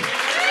 everybody.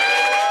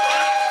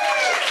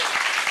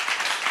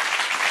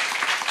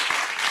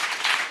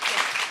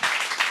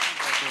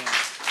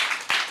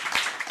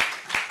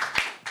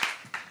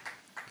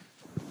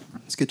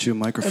 Let's get you a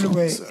microphone.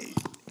 Anyway,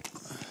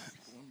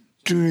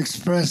 to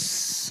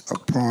express a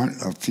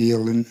point of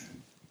feeling,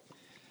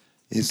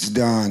 it's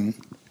done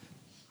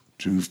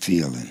through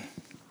feeling.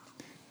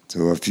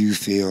 So if you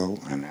feel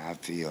and I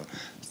feel,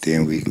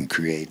 then we can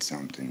create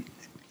something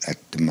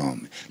at the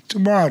moment.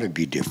 Tomorrow it'll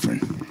be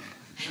different.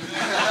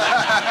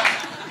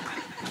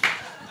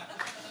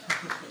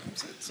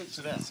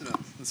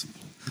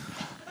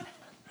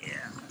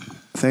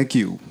 Thank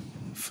you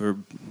for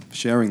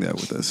sharing that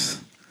with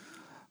us.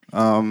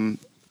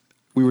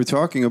 We were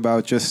talking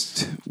about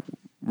just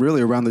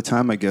really around the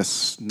time, I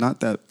guess, not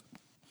that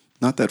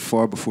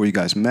far before you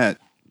guys met.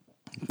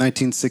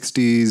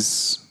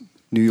 1960s,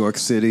 New York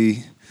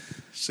City.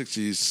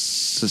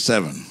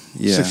 67.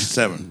 Yeah.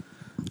 67.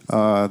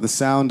 The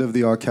sound of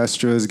the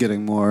orchestra is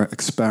getting more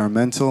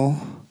experimental.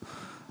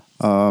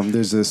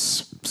 There's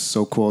this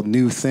so-called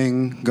new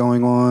thing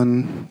going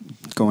on,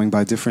 going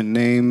by different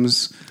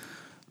names,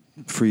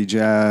 free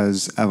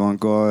jazz,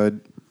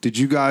 avant-garde. Did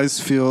you guys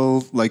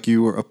feel like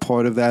you were a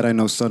part of that? I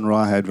know Sun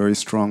Ra had very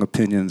strong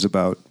opinions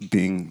about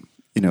being,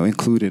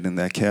 included in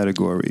that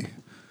category.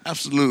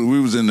 Absolutely.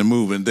 We was in the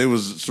movement. They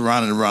was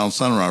surrounded around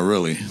Sun Ra,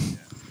 really.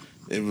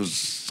 It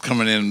was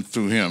coming in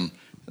through him.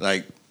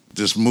 Like,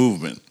 this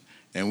movement.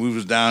 And we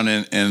was down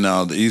in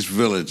the East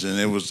Village, and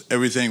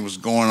everything was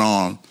going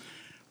on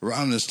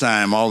around this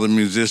time. All the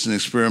musicians,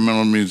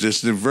 experimental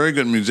musicians, they're very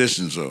good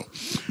musicians though.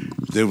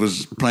 They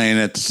was playing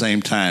at the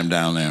same time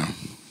down there.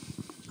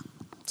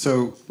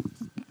 So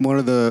one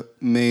of the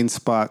main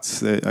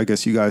spots that I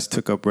guess you guys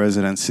took up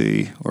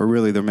residency, or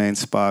really their main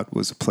spot,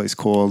 was a place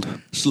called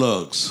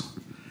Slugs.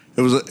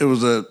 It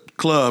was a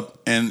club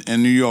in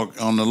New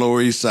York on the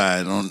Lower East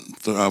Side on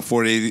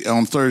 4080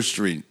 on 3rd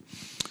Street.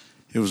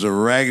 It was a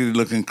raggedy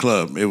looking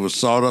club. It was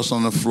sawdust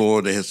on the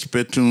floor. They had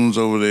spittoons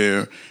over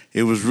there.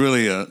 It was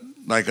really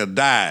like a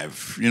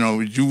dive. You know,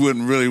 you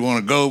wouldn't really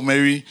want to go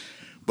maybe,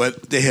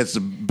 but they had the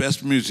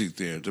best music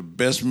there, the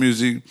best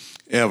music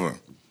ever.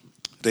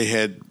 They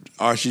had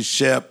Archie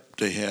Shepp.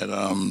 They had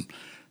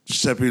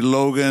Giuseppe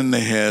Logan.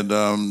 They had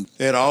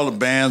all the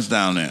bands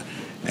down there,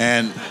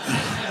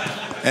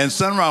 and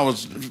Sun Ra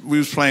we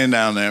was playing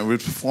down there. We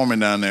was performing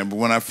down there. But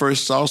when I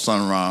first saw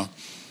Sun Ra,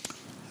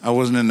 I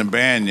wasn't in the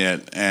band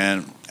yet,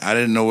 and I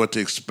didn't know what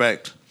to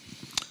expect.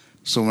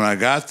 So when I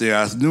got there,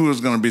 I knew it was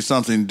going to be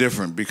something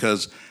different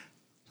because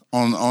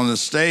on the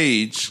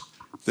stage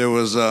there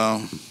was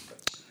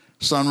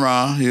Sun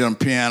Ra, he on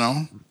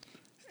piano,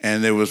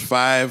 and there was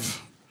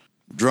 5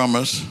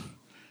 drummers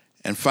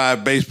and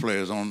 5 bass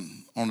players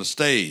on the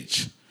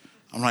stage.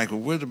 I'm like,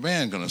 well, where's the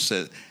band going to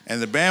sit? And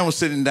the band was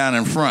sitting down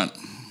in front.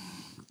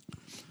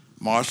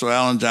 Marshall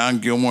Allen, John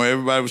Gilmore,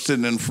 everybody was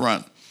sitting in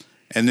front,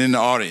 and then the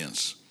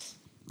audience.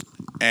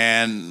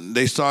 And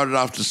they started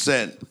off the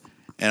set,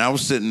 and I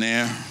was sitting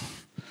there.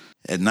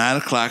 At 9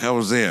 o'clock, I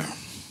was there.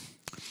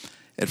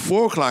 At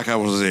 4 o'clock, I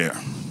was there.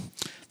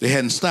 They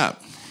hadn't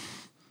stopped.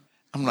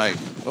 I'm like,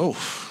 oh.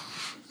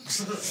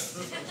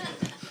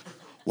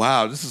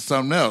 Wow, this is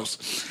something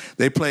else.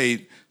 They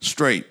played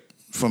straight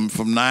from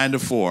 9 to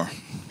 4.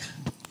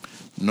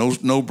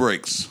 No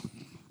breaks.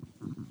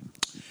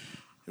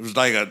 It was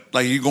like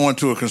you going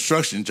to a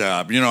construction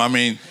job. You know, I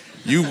mean,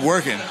 you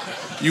working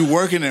and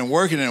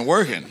working and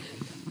working.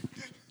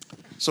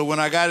 So when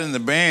I got in the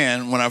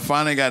band, when I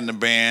finally got in the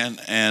band,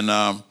 and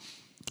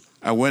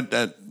I went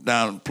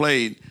down and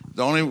played,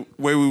 the only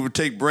way we would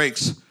take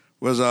breaks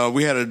was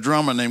we had a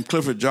drummer named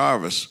Clifford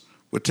Jarvis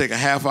would take a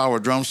half-hour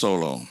drum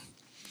solo,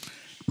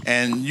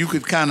 and you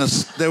could kind of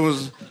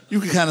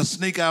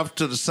sneak out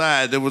to the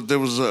side. There was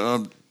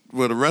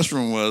where the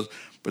restroom was,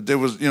 but there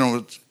was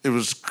it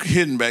was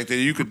hidden back there.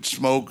 You could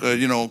smoke,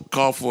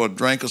 call for a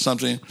drink or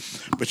something,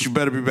 but you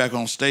better be back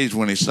on stage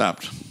when he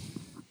stopped.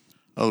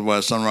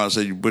 Otherwise, Sun Ra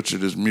said you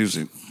butchered his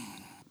music.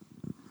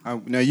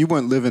 Now, you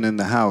weren't living in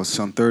the house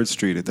on 3rd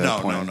Street at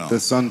that point. No. The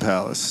Sun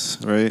Palace,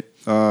 right?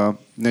 Now,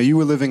 you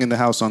were living in the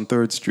house on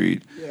 3rd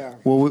Street. Yeah.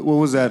 What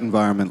was that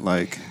environment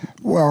like?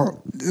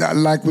 Well,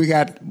 like we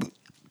had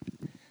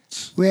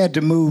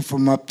to move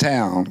from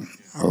uptown,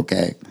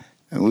 okay?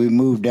 And we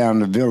moved down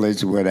the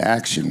village where the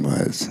action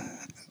was.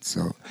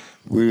 So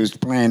we was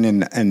playing in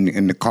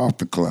the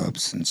coffee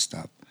clubs and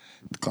stuff,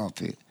 the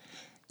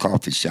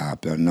coffee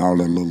shop and all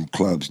the little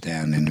clubs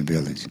down in the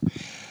village.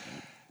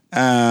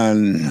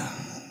 And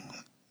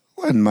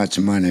wasn't much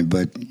money,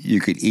 but you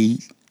could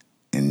eat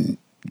and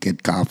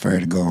get coffee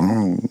to go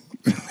home.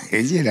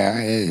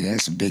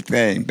 That's a big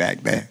thing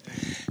back there.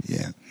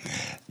 Yeah.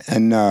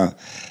 And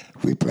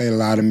we played a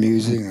lot of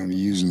music, and we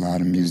used a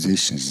lot of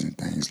musicians and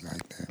things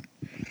like that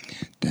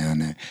down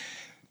there.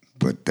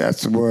 But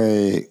that's the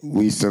way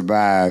we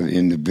survived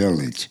in the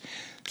village.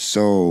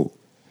 So,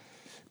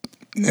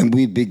 and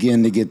we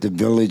began to get the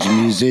village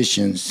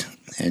musicians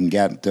and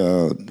got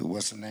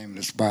what's the name of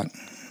the spot?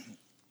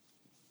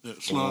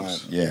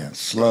 Slugs. Yeah,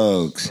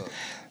 Slugs.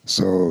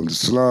 So the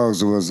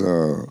Slugs was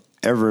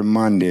every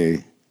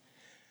Monday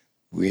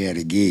we had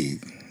a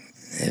gig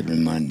every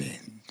Monday.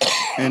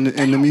 And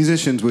the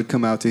musicians would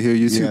come out to hear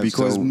you too,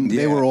 because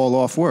they were all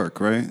off work,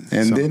 right?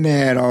 And then they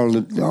had all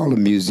the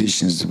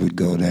musicians would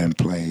go there and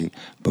play,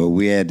 but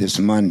we had this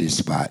Monday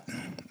spot.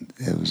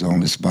 There was the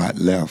only spot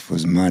left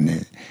was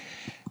Monday,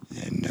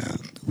 and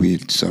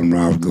Sun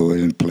Ra would go in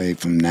and play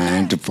from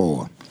 9 to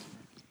 4.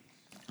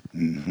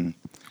 Mm-hmm.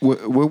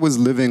 What was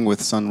living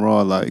with Sun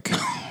Ra like?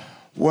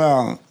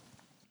 Well,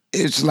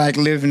 it's like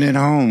living at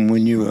home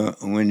when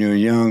you're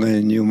younger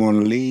and you want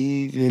to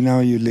leave.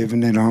 You're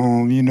living at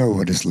home. You know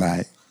what it's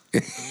like.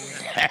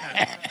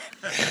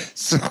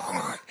 So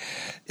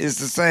it's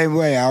the same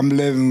way. I'm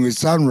living with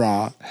Sun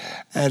Ra,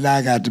 and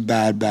I got to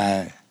abide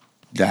by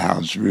the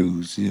house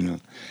rules.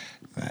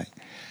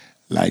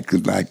 Like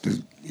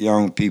the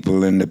young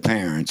people and the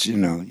parents.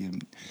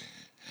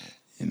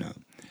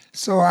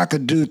 So I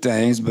could do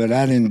things, but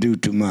I didn't do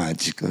too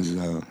much because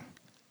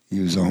he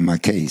was on my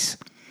case.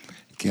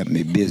 Kept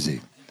me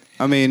busy.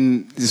 I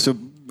mean,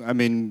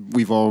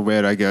 we've all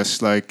read, I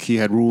guess, like he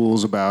had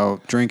rules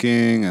about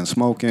drinking and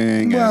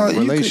smoking and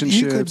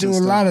relationships. You could do a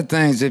lot of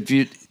things if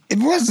you. It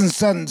wasn't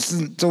something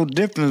so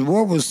different.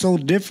 What was so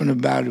different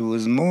about it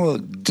was more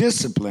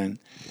discipline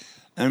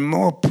and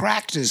more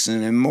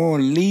practicing and more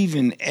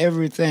leaving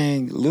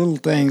everything, little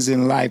things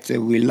in life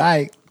that we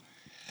like,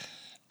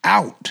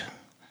 out.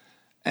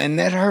 And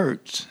that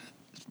hurts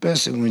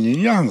especially when you're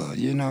younger,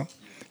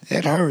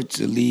 It hurts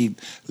to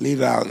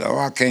leave out,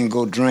 I can't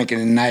go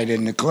drinking at night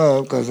in the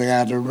club because I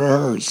got to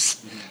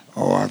rehearse.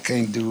 Or I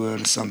can't do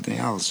something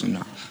else,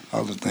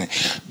 other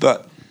things.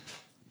 But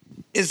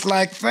it's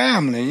like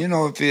family,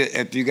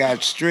 if you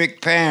got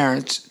strict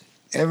parents,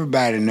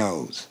 everybody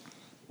knows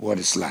what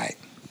it's like.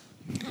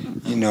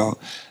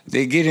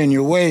 They get in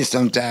your way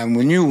sometimes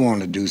when you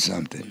want to do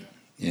something,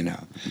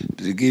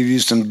 to give you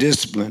some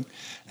discipline.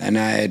 And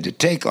I had to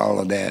take all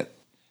of that,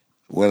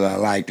 whether I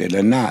liked it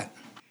or not.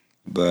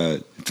 But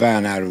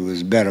found out it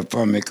was better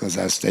for me because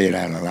I stayed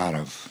out a lot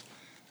of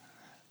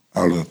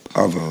other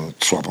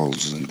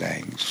troubles and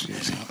things.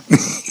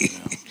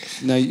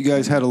 Now, you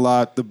guys had a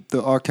lot,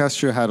 the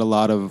orchestra had a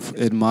lot of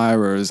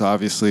admirers,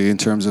 obviously, in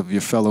terms of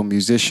your fellow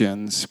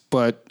musicians.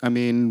 But,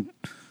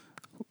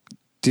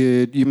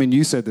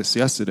 you said this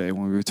yesterday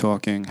when we were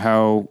talking,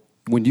 how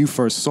when you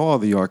first saw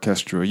the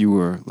orchestra, you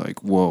were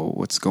like, whoa,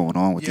 what's going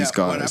on with these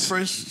guys? When I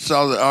first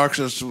saw the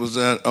orchestra was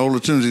at Old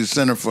Latunzi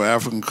Center for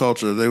African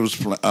Culture. They was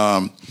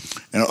Coltrane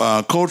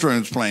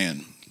was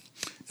playing.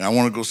 And I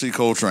wanted to go see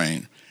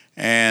Coltrane.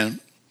 And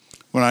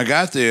when I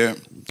got there,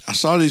 I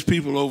saw these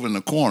people over in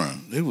the corner.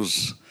 It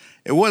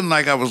wasn't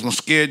like I was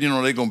scared,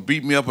 they're going to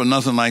beat me up or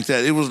nothing like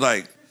that. It was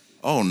like,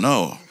 oh,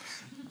 no,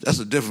 that's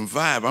a different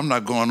vibe. I'm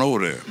not going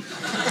over there.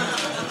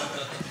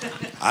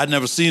 I'd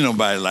never seen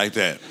nobody like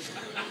that.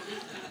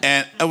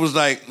 And I was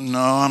like, no,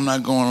 I'm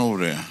not going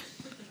over there.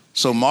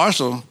 So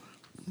Marshall,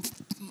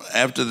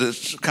 after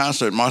this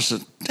concert, Marshall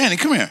said, Danny,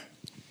 come here.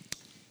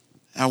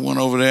 I went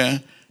over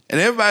there,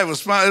 and everybody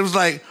was smiling. It was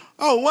like,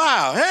 oh,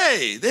 wow,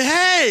 hey,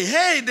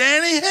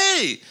 Danny,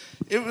 hey.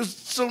 It was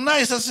so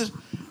nice. I said,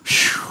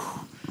 phew.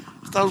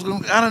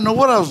 I didn't know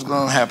what was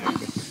going to happen.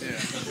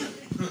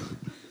 Yeah.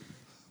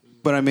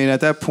 But,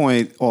 at that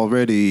point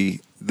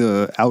already,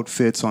 the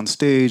outfits on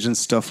stage and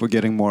stuff were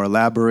getting more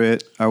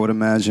elaborate, I would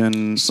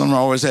imagine. Sun Ra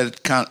always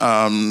had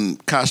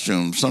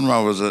costumes. Sun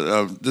Ra was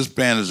this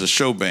band is a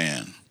show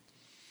band.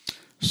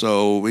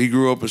 So he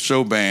grew up a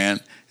show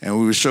band, and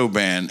we were show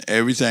band.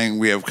 Everything,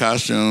 we have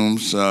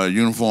costumes,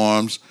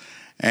 uniforms,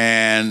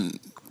 and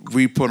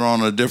we put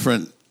on a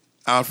different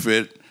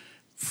outfit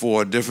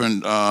for a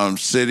different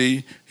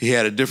city. He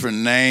had a different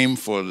name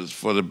for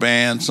the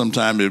band.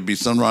 Sometimes it would be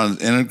Sun Ra and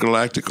his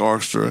Intergalactic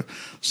Orchestra,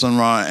 Sun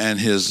Ra and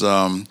his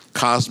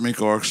Cosmic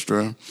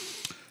Orchestra,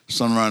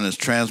 Sun Ra and his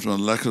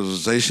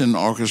Transmolecularization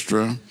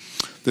Orchestra.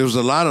 There was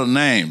a lot of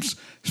names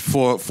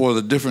for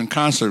the different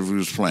concerts we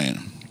was playing.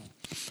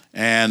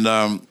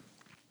 And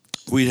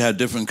we'd had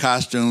different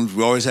costumes.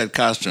 We always had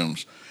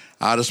costumes,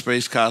 outer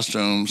space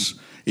costumes.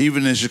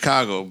 Even in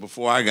Chicago,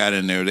 before I got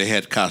in there, they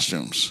had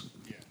costumes.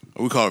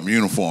 We call them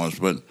uniforms,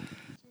 but...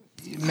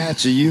 You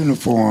match a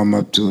uniform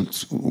up to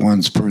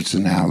one's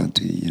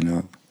personality,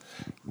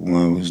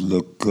 One was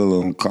look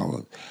good on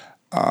color.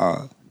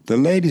 The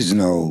ladies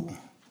know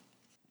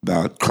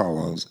about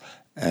colors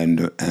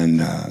and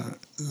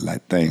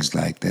like things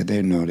like that.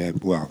 They know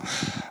that well.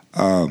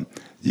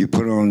 You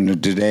put on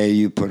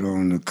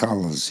the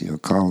colors, your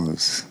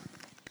colors.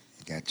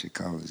 You got your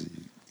colors,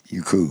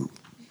 you cool.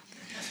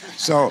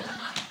 So...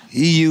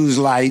 He used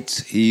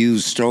lights, he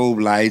used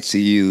strobe lights,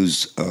 he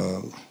used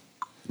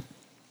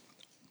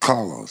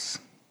colors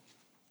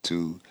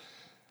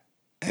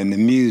and the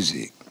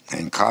music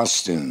and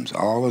costumes.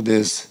 All of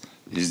this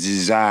is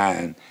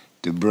designed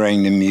to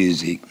bring the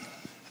music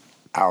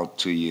out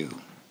to you.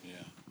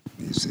 Yeah.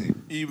 You see?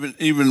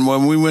 Even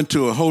when we went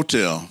to a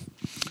hotel,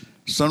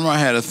 Sun Ra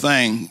had a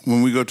thing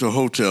when we go to a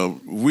hotel.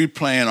 We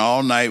playing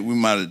all night. We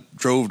might have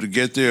drove to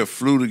get there,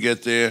 flew to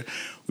get there.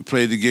 We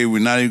played the gig. We're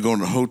not even going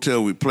to the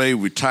hotel. We played.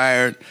 We're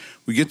tired.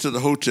 We get to the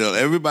hotel.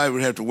 Everybody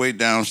would have to wait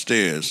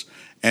downstairs.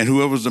 And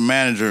whoever's the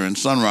manager in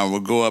Sun Ra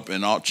would go up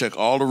and check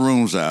all the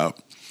rooms out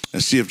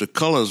and see if the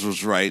colors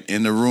was right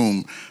in the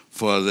room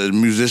for the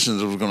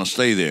musicians that was going to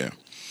stay there.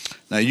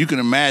 Now, you can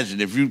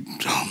imagine if here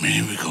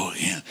we go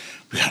again.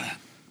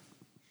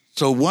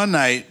 So one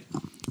night,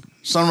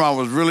 Sun Ra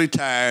was really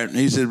tired, and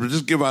he said, well,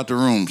 just give out the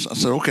rooms. I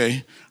said,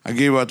 okay. I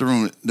gave out the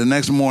room. The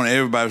next morning,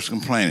 everybody was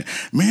complaining.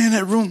 Man,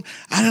 that room,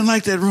 I didn't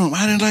like that room.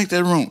 I didn't like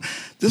that room.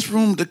 This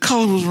room, the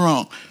color was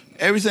wrong.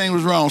 Everything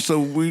was wrong.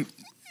 So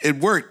it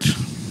worked.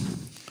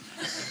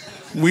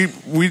 We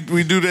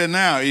do that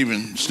now,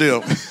 even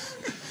still.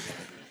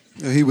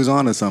 He was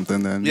on to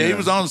something then. Yeah, he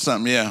was on to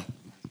something, yeah.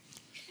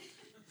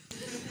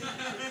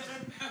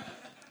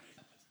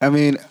 Have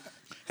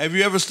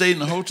you ever stayed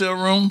in a hotel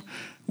room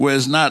where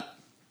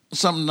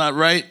something's not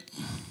right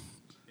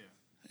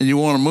and you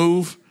want to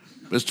move?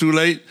 It's too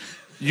late.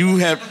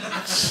 Yeah.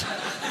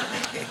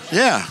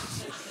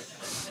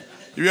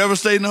 You ever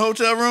stayed in a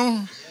hotel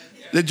room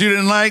that you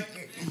didn't like?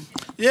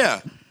 Yeah.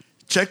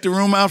 Check the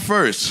room out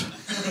first.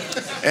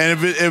 And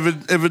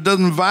if it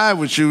doesn't vibe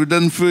with you, it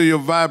doesn't feel your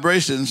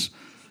vibrations,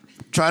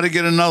 try to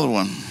get another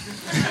one.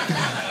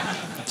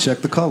 Check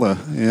the color.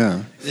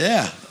 Yeah.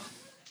 Yeah.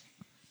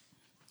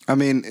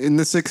 In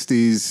the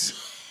 60s,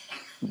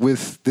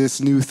 with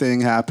this new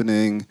thing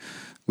happening,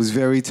 was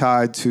very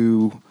tied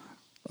to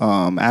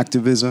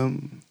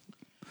activism,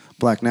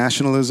 black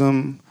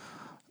nationalism.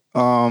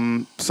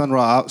 Sun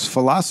Ra's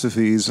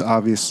philosophies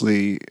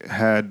obviously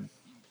had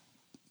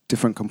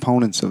different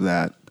components of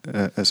that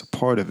as a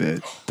part of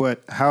it.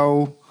 But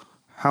how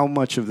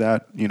much of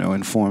that,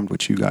 informed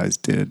what you guys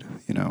did,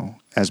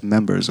 as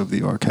members of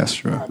the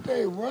orchestra? I'll tell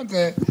you one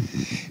thing.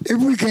 If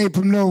we came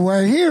from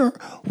nowhere here,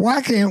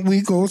 why can't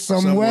we go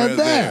somewhere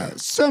there?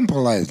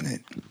 Simple, isn't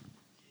it?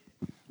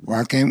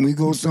 Why can't we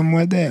go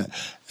somewhere there?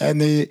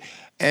 And he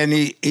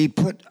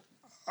put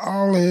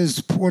all his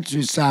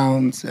poetry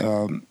sounds,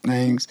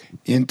 things,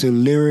 into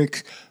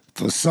lyrics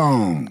for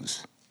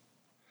songs.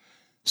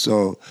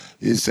 So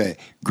it say,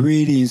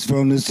 greetings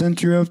from the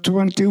century of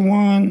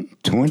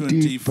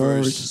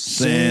 21st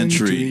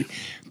century.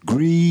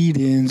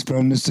 Greetings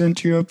from the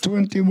century of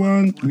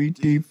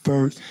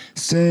 21st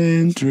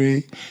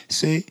century.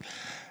 See?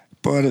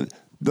 But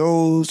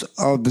those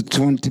of the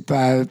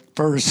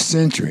 21st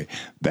century.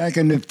 Back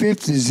in the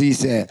 50s, he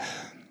said,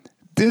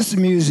 this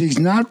music's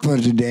not for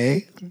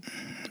today,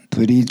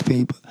 for these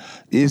people.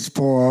 It's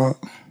for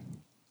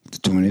the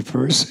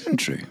 21st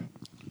century.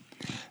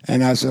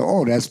 And I said,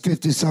 oh, that's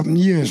 50-something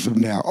years from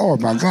now. Oh,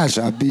 my gosh,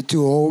 I'd be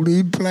too old to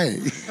even play.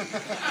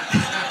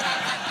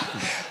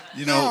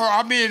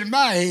 In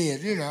my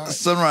head,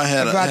 Sun Ra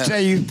had if I tell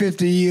you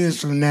 50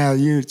 years from now,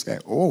 you'd say,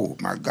 oh,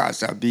 my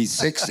gosh, I'll be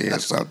 60 or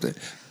something.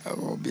 I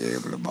won't be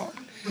able to walk.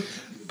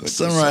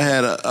 Sun Ra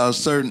had a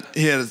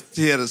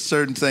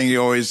certain thing he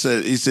always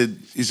said. He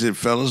said,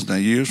 fellas, now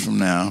years from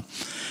now,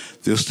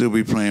 they'll still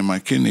be playing my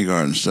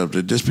kindergarten stuff.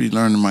 They'll just be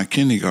learning my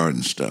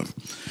kindergarten stuff.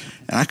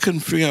 And I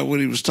couldn't figure out what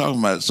he was talking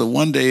about. So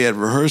one day at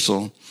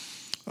rehearsal,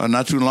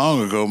 not too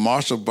long ago,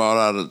 Marshall brought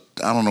out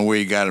I don't know where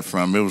he got it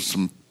from. It was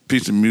some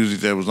piece of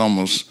music that was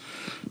almost,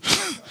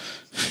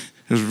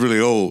 it was really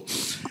old.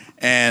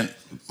 And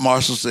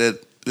Marshall said,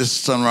 this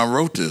Sun Ra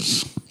wrote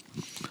this.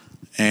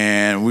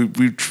 And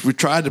we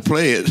tried to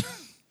play it. It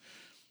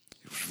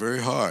was very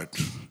hard.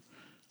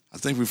 I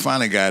think we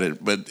finally got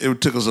it, but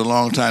it took us a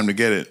long time to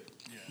get it.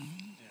 Yeah.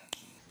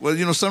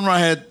 Well, Sun Ra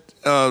had,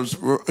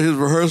 his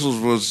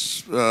rehearsals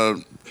was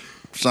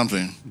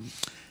something.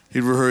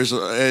 He'd rehearse,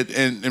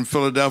 in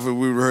Philadelphia,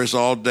 we rehearsed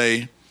all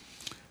day.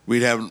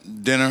 We'd have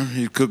dinner,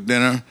 he'd cook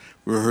dinner,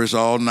 we rehearse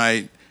all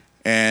night,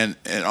 and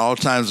all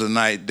times of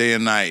night, day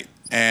and night.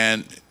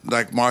 And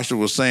like Marshall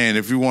was saying,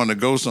 if you wanted to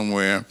go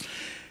somewhere,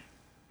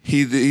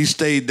 he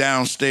stayed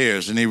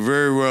downstairs, and he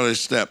very rarely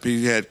slept.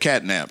 He had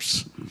cat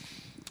naps.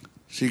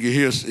 So you could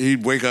hear,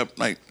 he'd wake up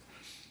like,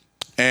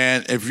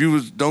 and if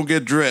you don't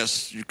get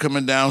dressed, you're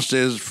coming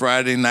downstairs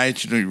Friday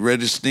night, you're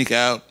ready to sneak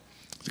out,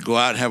 to go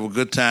out and have a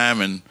good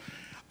time, and,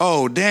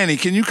 oh, Danny,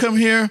 can you come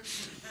here?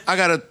 I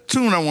got a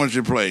tune I want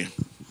you to play.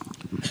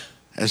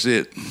 That's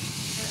it.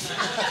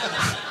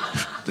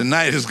 The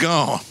night is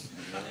gone.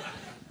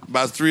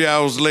 About 3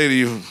 hours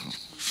later,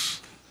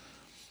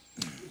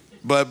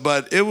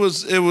 But it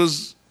was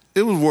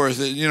worth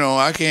it.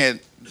 I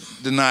can't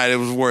deny it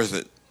was worth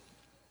it.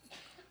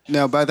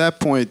 Now, by that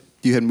point,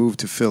 you had moved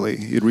to Philly.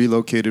 You'd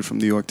relocated from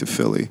New York to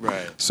Philly.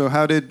 Right. So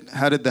how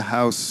did the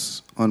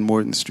house on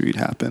Morton Street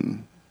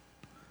happen?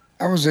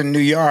 I was in New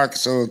York,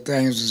 so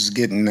things was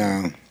getting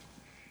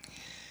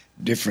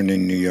different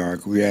in New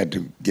York. We had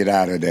to get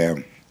out of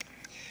there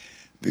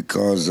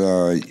because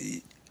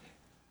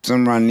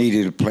Sun Ra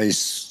needed a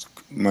place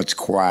much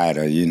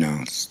quieter,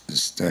 to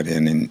study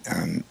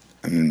and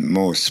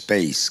more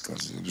space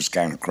because it was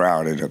kind of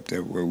crowded up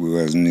there where we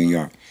was in New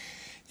York.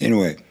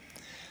 Anyway,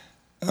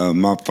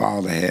 my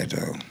father had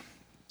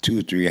 2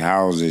 or 3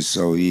 houses,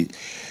 so he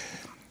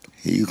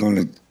going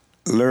to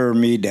lure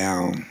me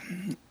down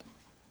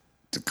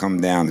to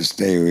come down to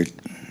stay with,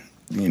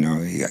 he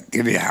got,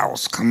 give me a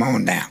house, come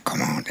on down.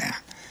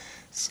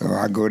 So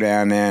I go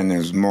down there and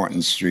there's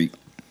Morton Street.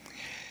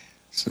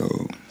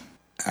 So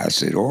I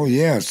said, oh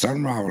yeah,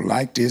 Sun Ra would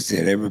like this,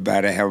 that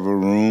everybody have a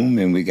room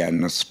and we got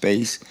enough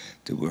space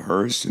to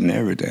rehearse and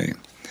everything.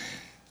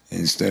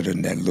 Instead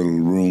of that little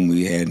room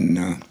we had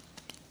in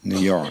New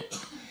York.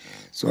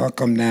 So I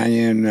come down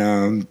here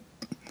and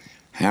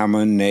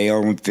hammer and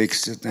nail and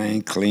fix the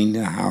thing, clean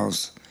the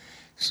house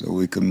so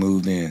we could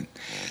move in.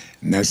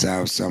 And that's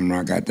how Sun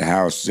Ra got the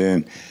house.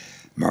 Then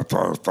my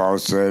father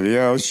said,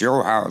 yeah, it's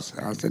your house.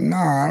 I said, no,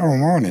 I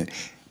don't want it.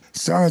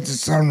 Sell it to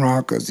Sun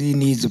Ra because he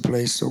needs a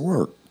place to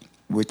work,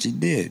 which he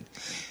did,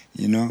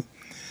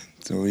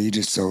 So he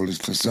just sold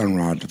it for Sun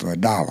Ra for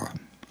 $1.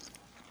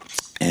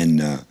 And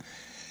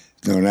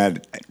so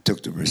that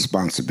took the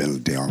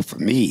responsibility off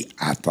of me,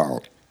 I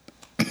thought.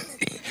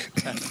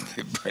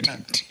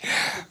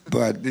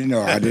 but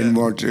I didn't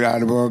want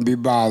to be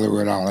bothered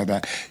with all of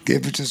that.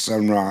 Give it to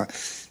Sun Ra.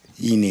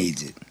 He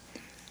needs it.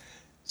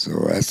 So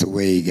that's the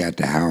way he got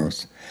the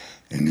house.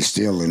 And it's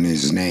still in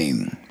his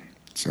name.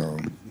 So,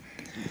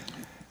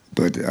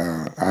 but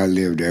I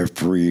lived there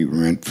free,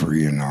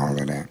 rent-free and all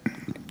of that.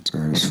 So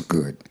it's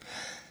good.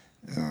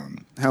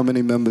 How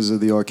many members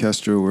of the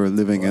orchestra were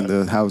living in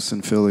the house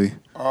in Philly?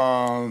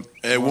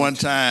 At one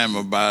time,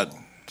 about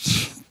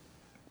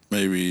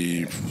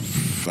maybe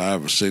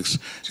 5 or 6.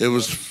 It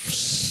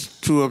was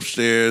 2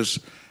 upstairs,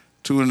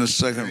 2 in the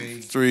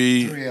second,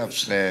 3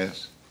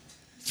 upstairs.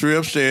 3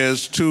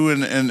 upstairs, 2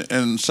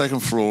 in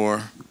second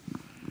floor.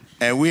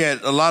 And we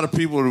had a lot of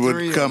people who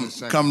would come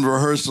to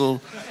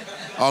rehearsal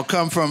or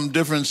come from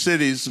different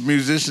cities.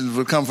 Musicians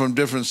would come from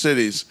different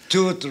cities.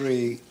 2 or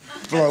 3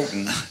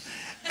 floating.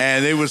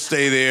 And they would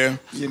stay there.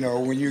 You know,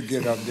 when you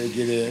get up, they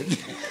get in.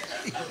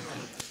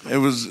 There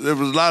was a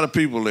lot of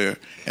people there.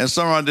 And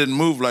Sun Ra didn't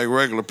move like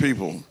regular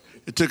people.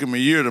 It took him a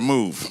year to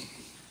move.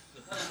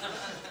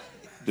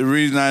 The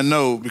reason I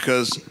know,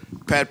 because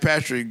Pat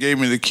Patrick gave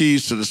me the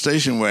keys to the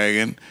station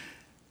wagon,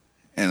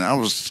 and I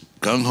was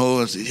gung-ho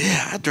and said,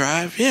 yeah, I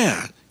drive,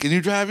 yeah. Can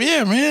you drive?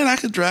 Yeah, man, I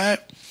can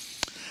drive.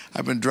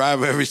 I've been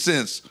driving ever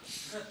since.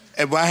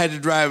 And I had to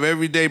drive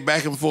every day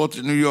back and forth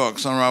to New York.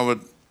 Sun Ra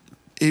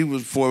he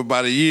was for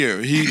about a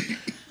year. He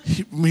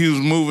was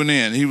moving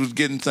in. He was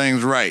getting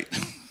things right.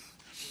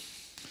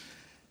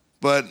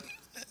 But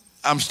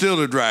I'm still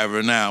the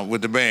driver now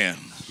with the band.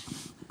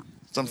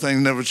 Some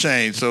things never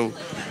change. So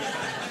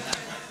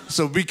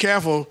be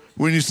careful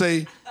when you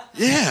say,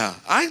 yeah,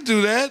 I can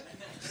do that.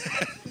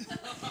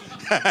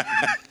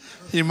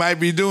 You might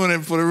be doing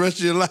it for the rest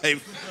of your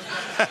life.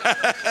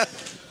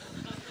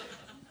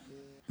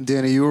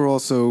 Danny, you were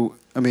also,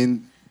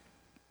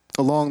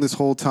 along this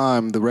whole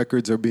time, the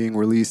records are being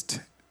released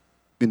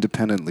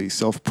independently,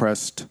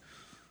 self-pressed,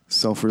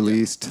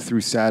 self-released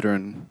through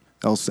Saturn.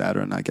 El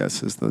Saturn, I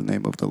guess, is the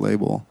name of the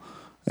label.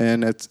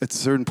 And at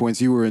certain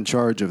points, you were in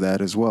charge of that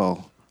as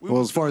well.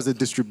 As far as the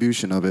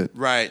distribution of it.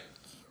 Right.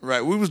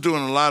 We was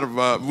doing a lot of,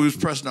 we was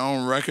pressing our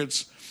own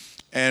records.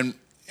 And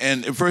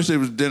at first it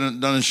was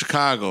done in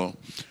Chicago.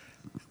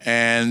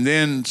 And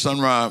then Sun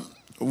Ra,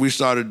 we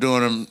started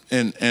doing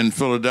them in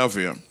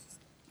Philadelphia.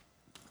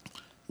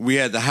 We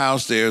had the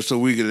house there, so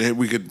we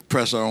could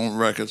press our own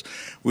records.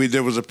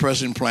 There was a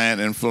pressing plant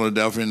in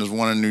Philadelphia, and there's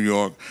one in New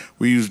York.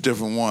 We used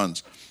different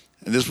ones.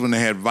 And this one they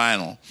had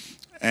vinyl.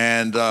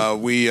 And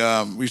we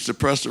used to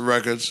press the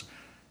records,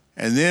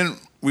 and then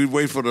we'd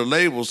wait for the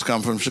labels to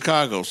come from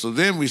Chicago. So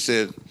then we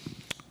said,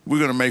 we're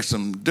going to make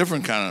some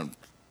different kind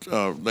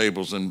of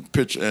labels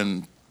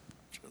and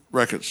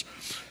records.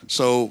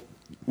 So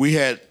we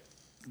had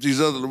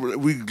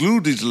we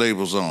glued these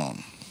labels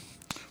on.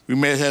 We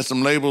had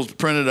some labels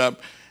printed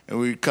up, and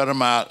we cut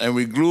them out, and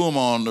we glue them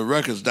on the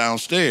records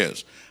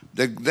downstairs.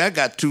 That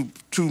got too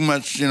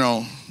much,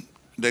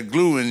 that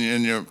glue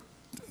in your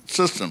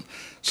system.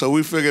 So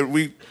we figured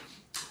we're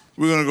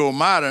going to go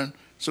modern,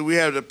 so we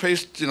have the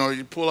paste,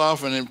 you pull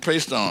off and then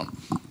paste on.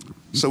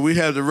 So we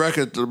have the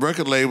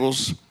record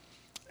labels,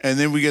 and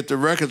then we get the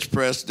records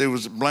pressed. There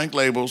was blank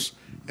labels,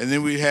 and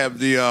then we have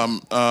the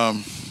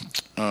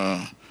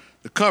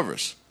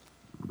covers.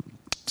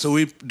 So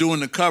we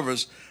doing the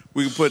covers.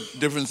 We could put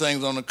different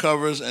things on the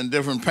covers and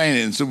different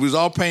paintings. So we was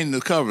all painting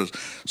the covers.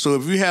 So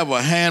if you have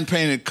a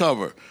hand-painted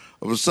cover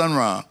of a Sun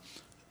Ra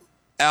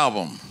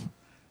album,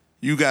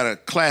 you got a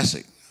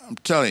classic, I'm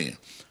telling you,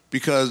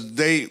 because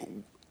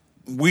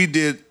we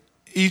did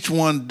each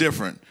one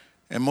different,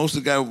 and most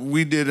of the guys,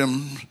 we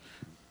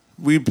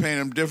painted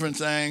them different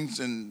things,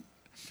 and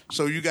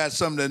so you got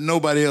something that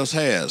nobody else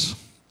has.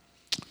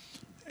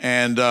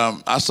 And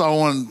I saw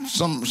one,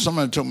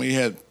 somebody told me he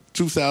had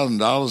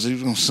 $2,000, he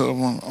was going to sell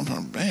one. I'm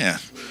like, man,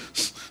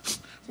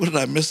 what did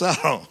I miss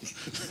out on?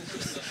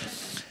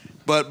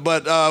 But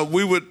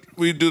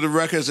we'd do the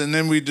records, and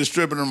then we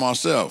distribute them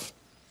ourselves.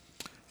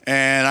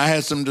 And I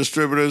had some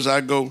distributors.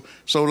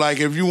 So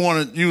like if you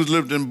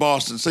lived in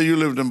Boston, say you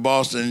lived in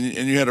Boston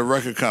and you had a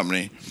record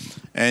company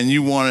and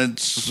you wanted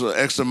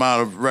X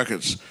amount of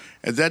records.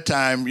 At that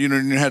time,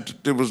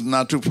 there was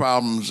not too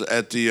problems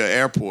at the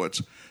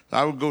airports.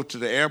 I would go to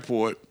the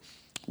airport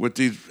with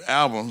these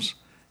albums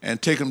and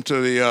take them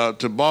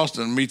to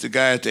Boston, meet the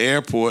guy at the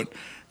airport,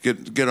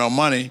 get our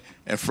money,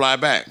 and fly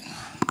back.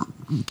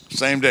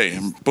 Same day,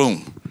 and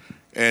boom.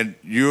 And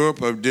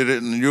Europe, I did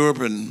it in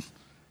Europe, and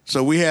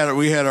so we had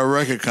a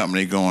record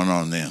company going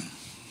on then.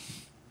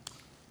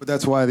 But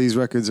that's why these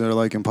records are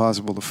like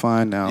impossible to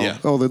find now. Yeah.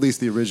 Oh, at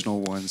least the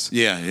original ones.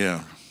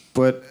 Yeah.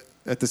 But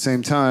at the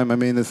same time,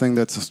 the thing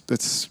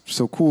that's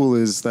so cool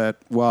is that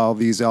while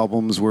these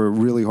albums were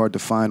really hard to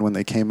find when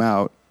they came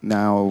out,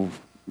 now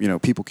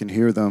people can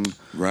hear them,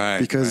 right?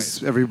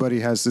 Because everybody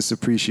has this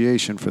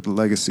appreciation for the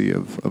legacy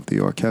of the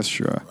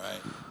orchestra.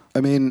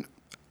 Right.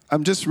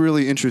 I'm just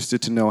really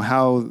interested to know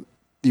how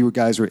you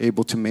guys were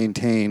able to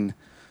maintain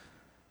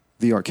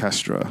the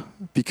orchestra,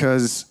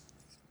 because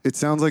it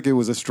sounds like it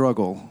was a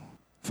struggle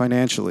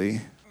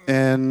financially.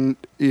 And,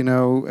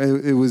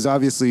 it was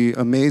obviously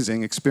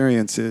amazing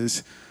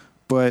experiences,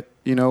 but,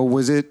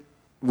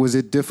 was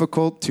it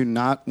difficult to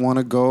not want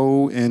to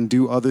go and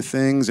do other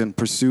things and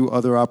pursue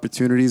other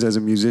opportunities as a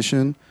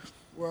musician?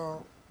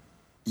 Well,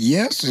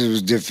 yes, it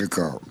was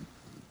difficult,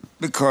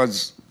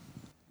 because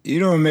you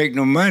don't make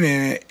no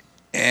money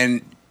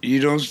and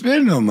you don't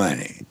spend no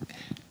money.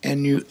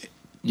 And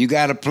you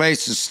got a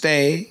place to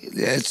stay.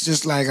 It's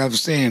just like I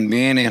was saying,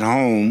 being at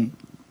home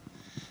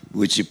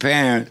with your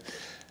parents.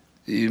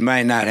 You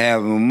might not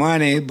have no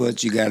money,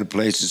 but you got a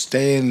place to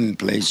stay and a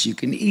place you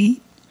can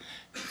eat,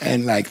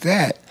 and like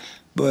that.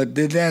 But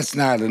that's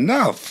not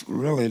enough,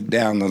 really,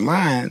 down the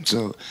line.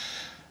 So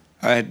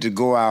I had to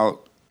go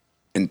out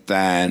and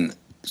find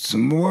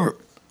some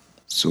work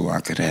so I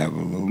could have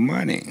a little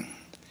money.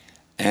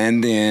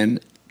 And then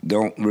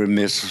don't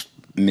miss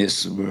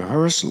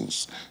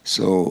rehearsals.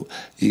 So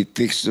he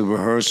fixed the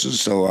rehearsals,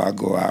 so I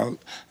go out.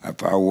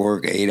 If I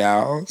work 8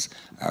 hours,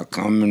 I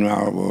come and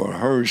I'll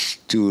rehearse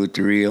 2 or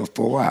 3 or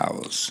 4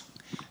 hours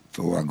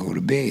before I go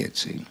to bed,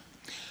 see.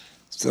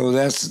 So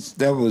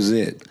that was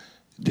it.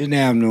 Didn't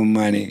have no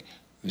money,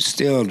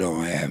 still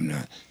don't have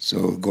none.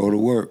 So go to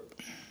work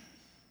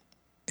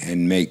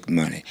and make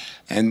money.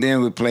 And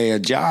then we play a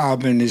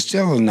job, and it's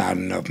still not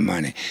enough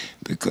money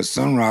because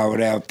Sun Ra would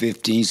have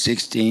 15,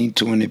 16,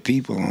 20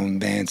 people on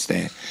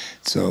bandstand.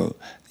 So,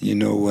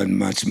 wasn't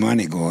much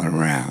money going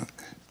around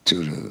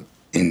to the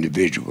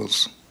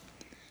individuals.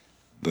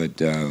 But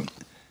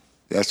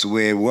that's the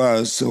way it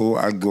was, so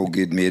I'd go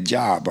get me a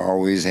job. I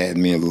always had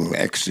me a little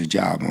extra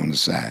job on the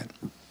side.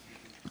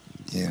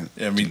 Yeah.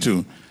 Yeah, me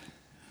too.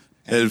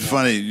 It's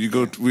funny,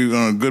 we were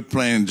on a good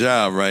paying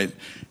job, right?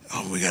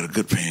 Oh, we got a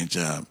good paying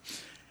job.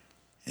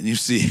 And you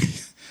see,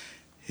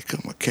 here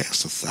come a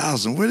cast of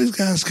 1,000. Where these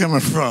guys coming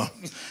from?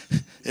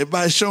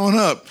 Everybody showing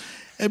up.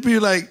 It'd be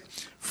like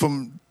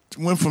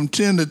went from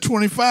 10 to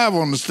 25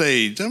 on the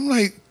stage. I'm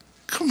like,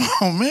 come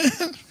on,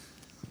 man.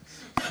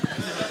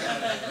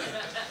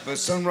 But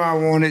Sun Ra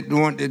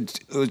wanted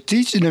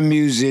teaching the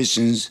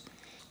musicians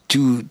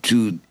to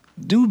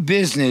do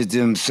business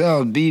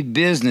themselves, be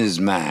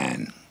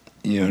businessmen.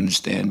 You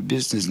understand?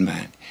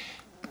 Businessman.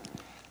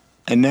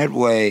 And that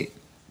way,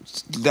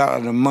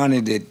 the money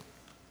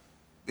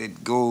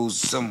that goes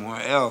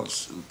somewhere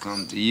else will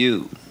come to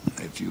you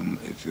if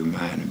you're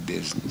minding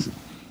business.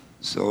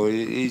 So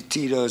it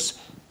teach us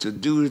to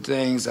do the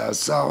things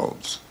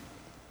ourselves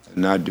and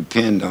not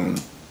depend on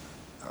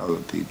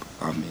other people.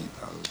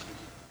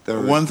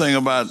 One thing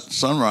about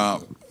Sun Ra,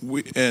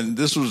 and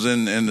this was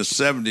in the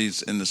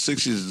 70s, in the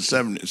 60s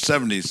and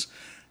 70s,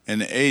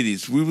 and the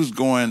 80s, we was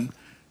going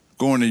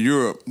to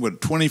Europe with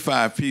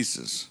 25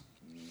 pieces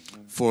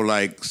for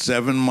like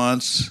 7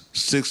 months,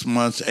 6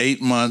 months,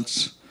 8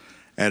 months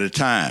at a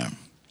time.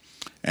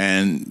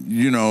 And,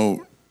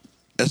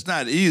 it's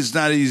not easy. It's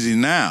not easy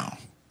now,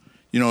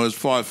 as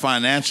far as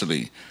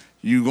financially.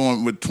 You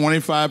going with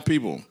 25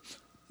 people,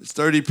 it's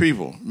 30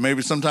 people,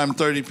 maybe sometimes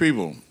 30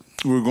 people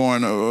we're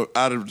going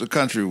out of the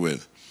country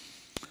with.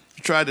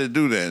 Try to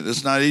do that.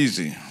 It's not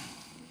easy.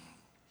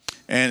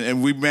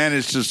 And we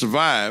managed to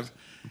survive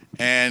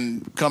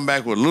and come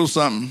back with a little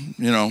something,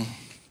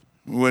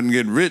 We wouldn't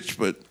get rich,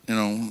 but,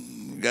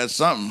 we got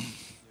something.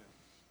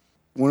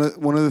 One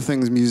of the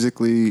things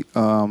musically,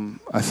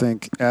 I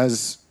think,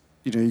 as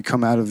you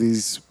come out of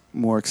these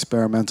more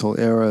experimental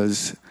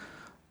eras,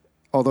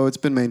 although it's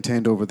been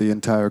maintained over the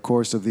entire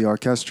course of the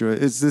orchestra,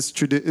 is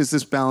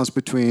this balance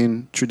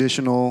between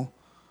traditional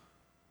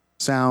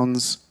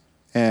sounds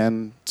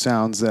and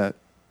sounds that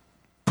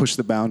push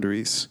the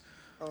boundaries.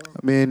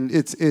 I mean,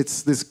 it's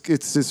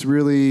this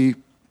really,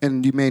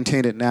 and you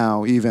maintain it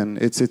now. Even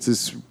it's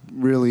this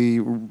really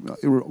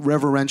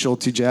reverential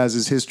to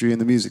jazz's history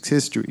and the music's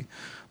history,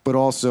 but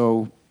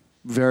also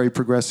very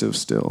progressive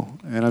still.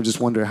 And I just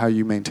wonder how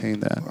you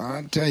maintain that. Well,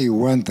 I'll tell you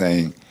one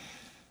thing.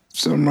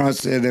 Someone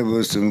said there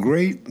were some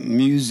great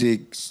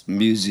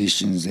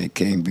musicians that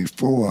came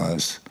before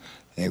us.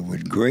 They were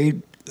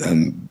great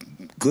and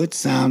good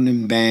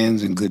sounding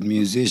bands and good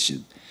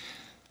musicians.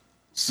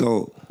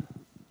 So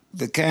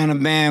the kind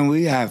of band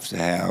we have to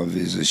have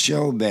is a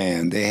show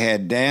band. They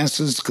had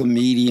dancers,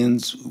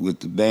 comedians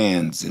with the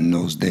bands in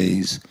those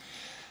days.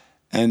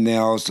 And they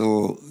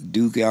also,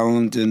 Duke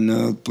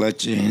Ellington,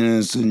 Fletcher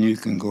Henderson, you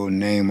can go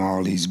name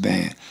all these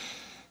bands.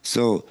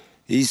 So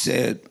he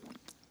said,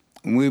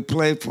 when we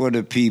play for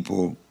the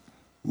people,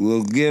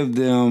 we'll give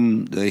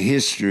them the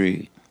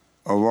history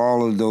of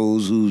all of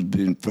those who's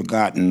been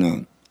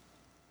forgotten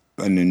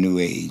in the New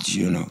Age,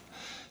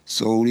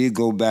 So we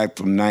go back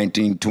from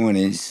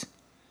 1920s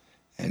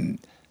and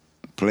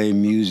play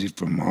music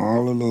from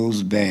all of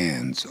those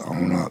bands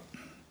on up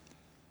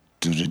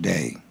to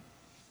today.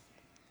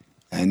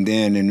 And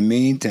then in the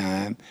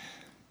meantime,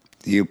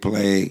 he'll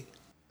play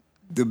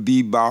the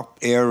bebop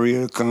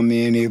area, come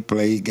in, he'll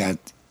play, got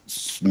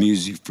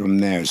music from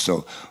there.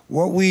 So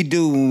what we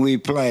do when we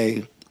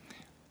play,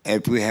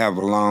 if we have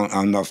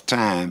enough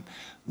time,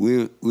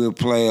 we'll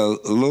play a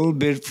little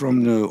bit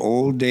from the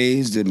old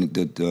days. The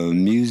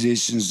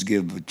musicians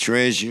give a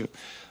treasure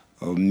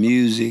of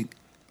music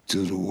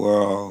to the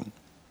world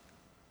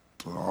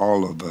for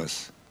all of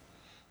us.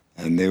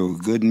 And they were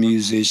good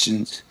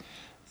musicians,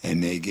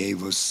 and they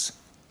gave us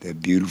their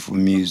beautiful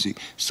music.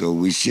 So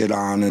we should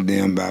honor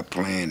them by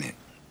playing it,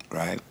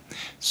 right?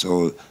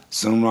 So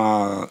Sun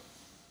Ra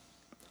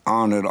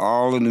honored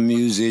all of the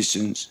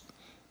musicians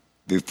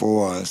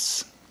before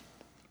us,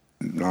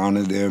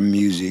 honor their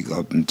music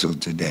up until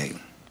today.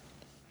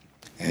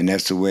 And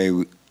that's the way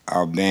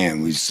our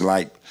band,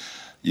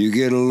 you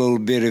get a little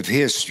bit of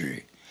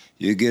history.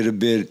 You get a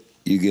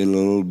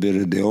little bit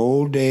of the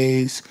old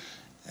days,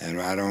 and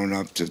right on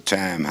up to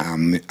time, how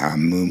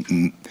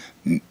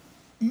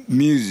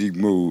music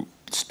moved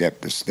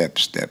step to step,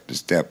 step to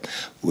step,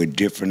 with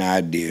different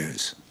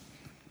ideas.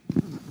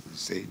 You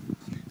see?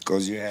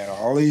 Because you had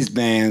all these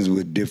bands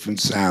with different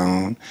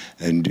sound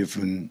and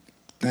different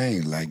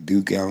things, like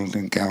Duke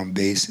Ellington, Count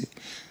Basie,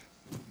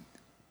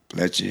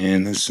 Fletcher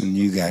Henderson.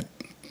 You got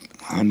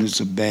hundreds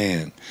of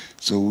bands.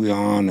 So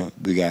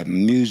we got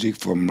music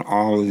from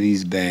all of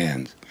these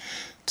bands.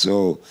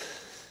 So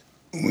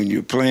when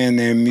you're playing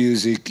their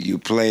music, you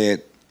play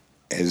it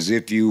as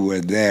if you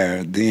were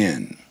there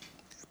then.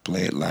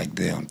 Play it like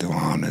them to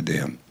honor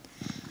them.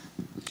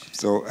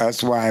 So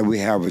that's why we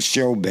have a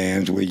show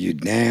band where you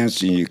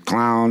dance and you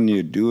clown,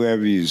 you do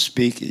whatever, you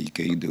speak, you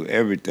can do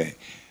everything,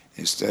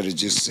 instead of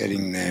just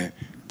sitting there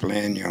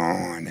playing your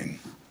horn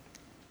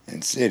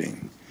and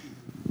sitting.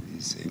 You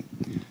see.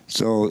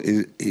 So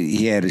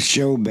he had a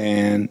show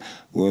band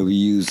where we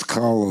used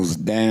colors,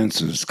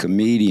 dancers,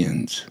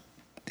 comedians,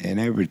 and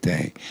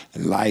everything,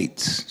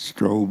 lights,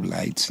 strobe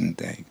lights and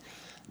things,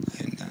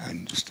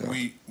 and stuff.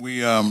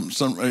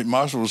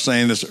 Marshall was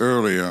saying this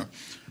earlier.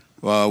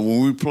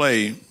 When we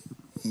play,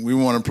 we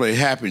want to play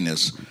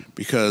happiness,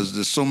 because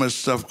there's so much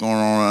stuff going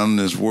on in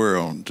this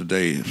world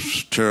today.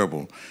 It's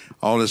terrible,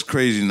 all this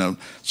craziness.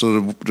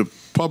 So the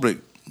public,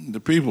 the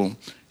people,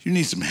 you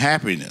need some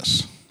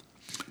happiness.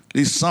 At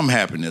least some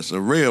happiness,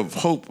 a ray of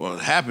hope or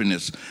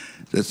happiness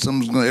that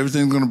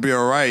everything's going to be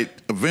all right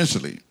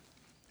eventually.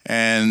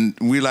 And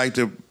we like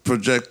to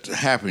project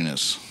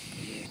happiness.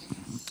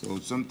 So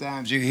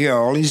sometimes you hear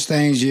all these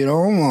things you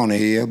don't want to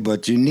hear,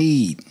 but you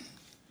need.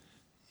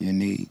 You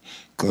need.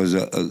 Because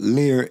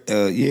your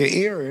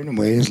ear,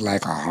 anyway, is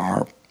like a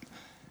harp.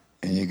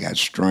 And you got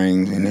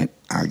strings in it,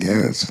 I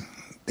guess,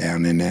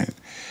 down in there.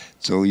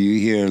 So you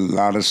hear a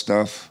lot of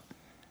stuff.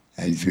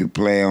 And if you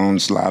play on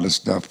a lot of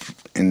stuff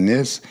in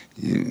this,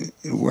 you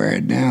wear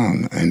it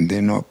down. And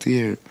then up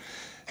here,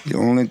 the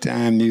only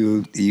time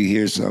you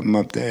hear something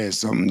up there is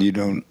something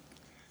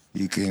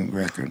you can't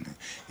recognize.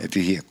 If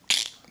you hear,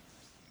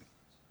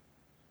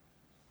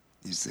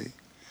 you see,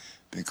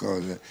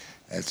 because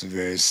that's a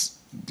very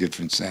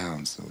different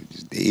sound. So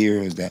the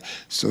ear is that.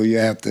 So you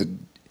have to.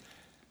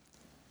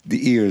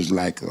 The ear is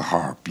like a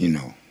harp, you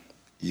know.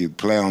 You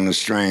play on the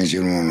strings,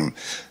 you don't want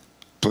to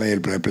play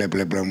it, blah, blah,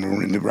 blah, blah,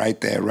 blah, right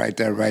there, right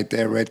there, right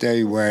there, right there.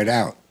 You wear it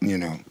out, you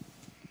know.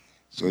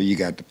 So you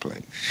got to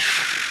play.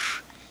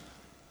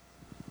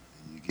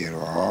 You get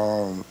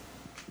all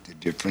the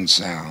different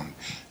sounds.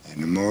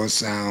 And the more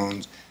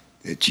sounds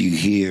that you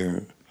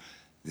hear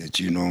that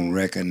you don't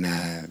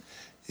recognize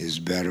is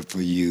better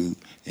for you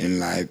in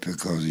life,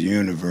 because the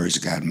universe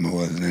got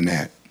more than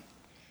that,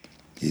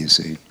 you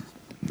see,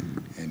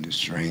 and the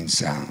strange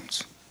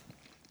sounds.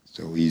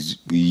 So we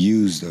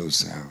use those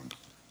sounds.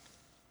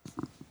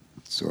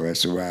 So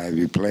that's why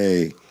we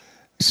play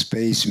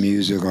space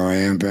music or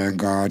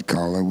avant-garde,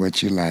 call it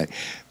what you like,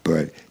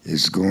 but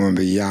it's going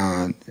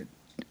beyond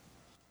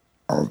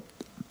our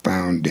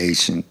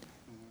foundation.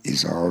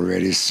 It's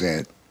already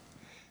set.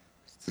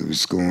 So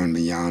it's going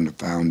beyond the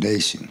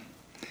foundation.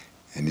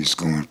 And it's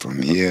going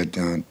from here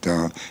to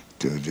there,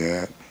 to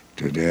there,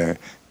 to there,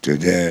 to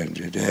there,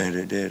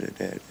 to there,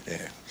 to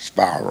there.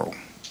 Spiral.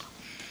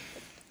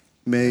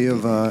 May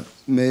of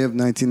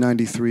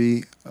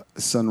 1993,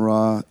 Sun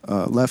Ra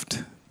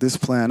left this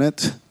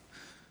planet.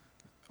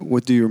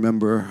 What do you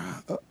remember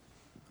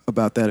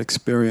about that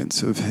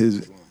experience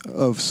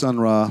of Sun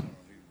Ra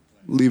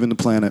leaving the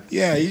planet?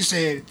 Yeah, you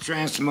said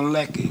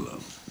transmolecular.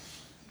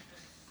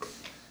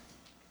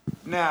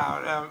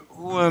 Now,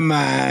 who am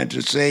I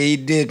to say he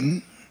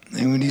didn't?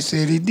 And when he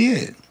said he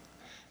did.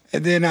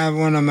 And then I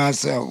wonder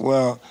myself,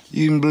 well,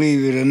 you can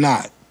believe it or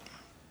not,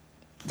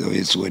 though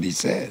it's what he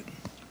said.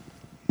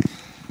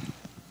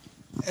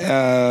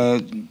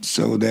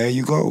 So there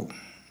you go.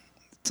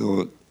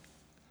 So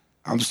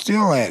I'm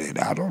still at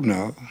it. I don't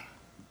know.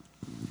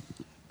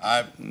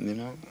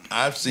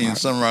 I've seen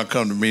Sun Ra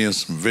come to me in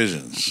some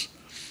visions,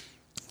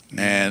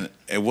 and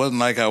it wasn't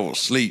like I was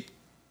asleep.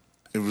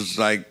 It was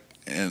like,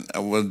 and I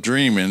was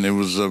dreaming. It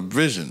was a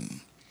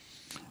vision,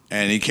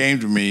 and he came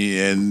to me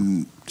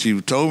and he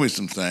told me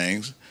some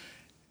things,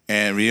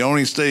 and he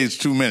only stays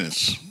 2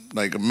 minutes,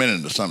 like a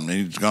minute or something.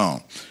 And he's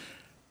gone,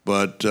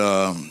 but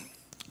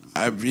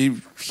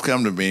he's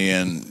come to me,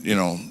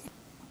 and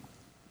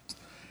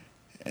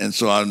and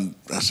so I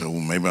said, well,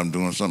 maybe I'm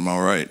doing something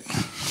all right.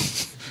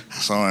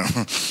 I saw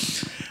him,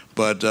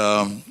 but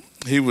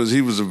he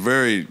was a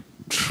very.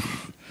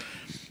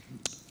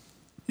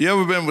 You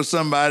ever been with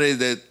somebody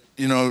that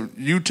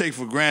you take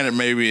for granted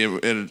maybe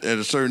at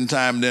a certain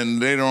time, then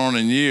later on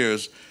in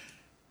years,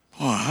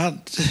 oh, how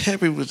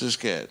happy was this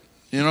cat?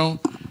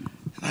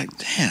 Like,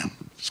 damn,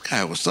 this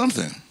guy was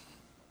something.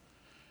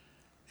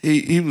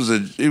 He was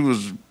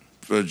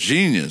a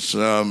genius.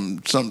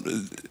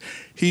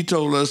 He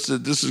told us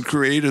that this is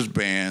Creator's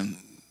band.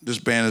 This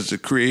band is the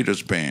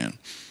Creator's band,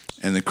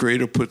 and the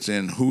Creator puts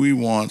in who he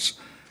wants,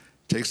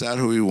 takes out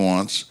who he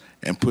wants,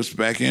 and puts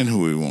back in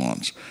who he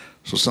wants.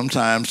 So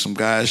sometimes some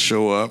guys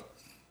show up,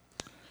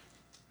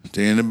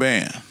 they're in the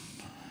band.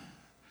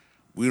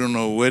 We don't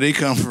know where they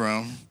come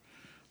from.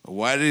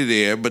 Why they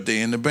there, but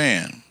they in the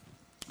band?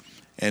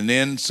 And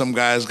then some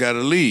guys got to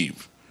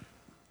leave.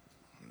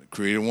 The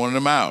creator wanted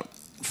them out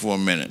for a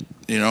minute,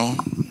 you know,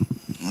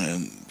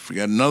 and we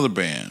got another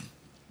band.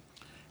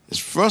 It's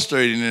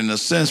frustrating in a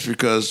sense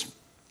because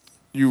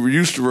you were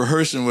used to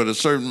rehearsing with a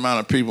certain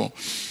amount of people,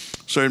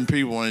 certain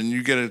people, and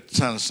you get a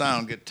kind of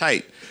sound get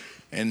tight,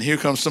 and here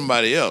comes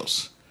somebody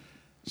else.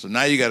 So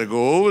now you got to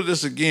go over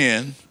this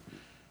again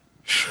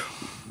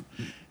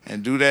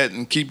and do that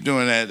and keep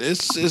doing that.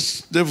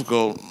 It's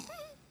difficult.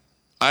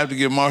 I have to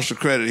give Marshall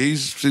credit.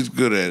 He's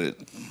good at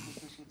it.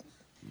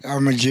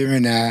 I'm a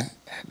Gemini,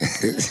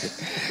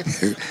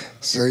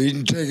 so you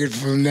can take it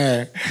from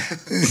there.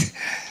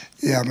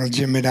 Yeah, I'm a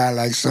Gemini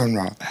like Sun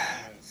Ra.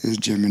 It's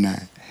Gemini.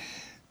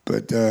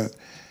 But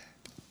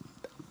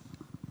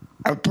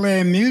I'm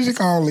playing music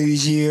all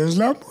these years.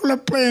 What am I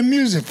playing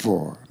music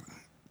for?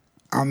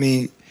 I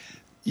mean,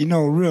 you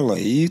know,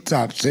 really, you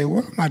stop to say,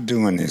 what am I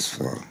doing this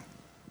for?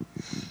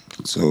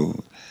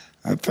 So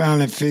I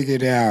finally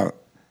figured out,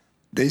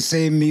 they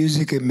say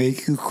music can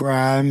make you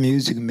cry,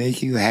 music can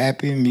make you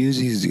happy.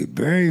 Music is a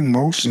very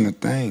emotional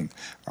thing.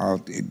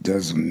 It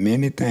does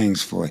many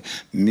things for you.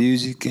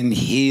 Music can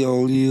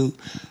heal you,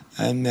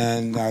 and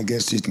then I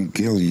guess it can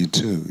kill you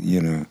too,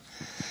 you know,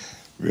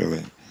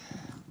 really.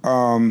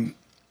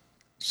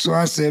 So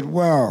I said,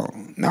 well,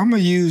 I'm going to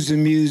use the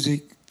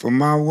music for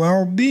my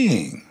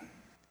well-being.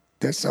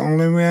 That's the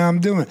only way I'm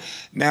doing it.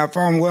 Now, if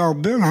I'm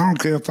well-being, I don't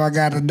care if I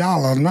got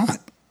 $1 or not.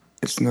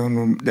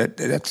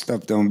 That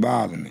stuff don't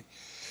bother me.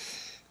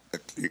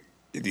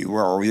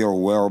 Your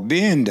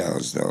well-being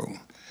does, though.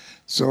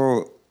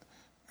 So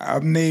I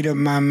made up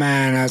my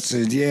mind. I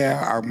said,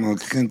 yeah, I'm going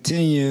to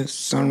continue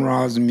Sun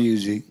Ra's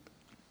music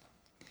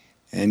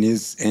and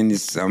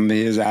some of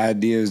his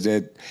ideas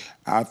that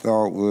I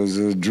thought was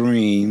a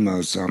dream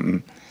or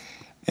something,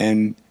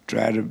 and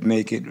try to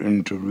make it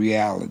into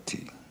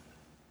reality.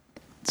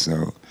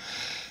 So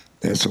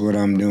that's what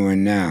I'm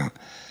doing now.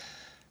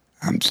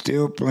 I'm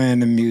still playing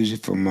the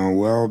music for my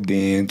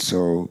well-being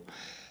so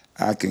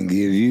I can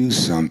give you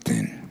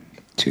something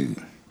too,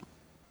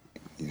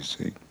 you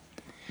see.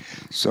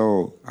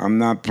 So I'm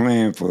not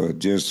playing for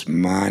just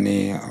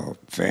money or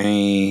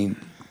fame,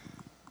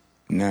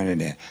 none of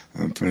that.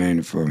 I'm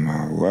playing for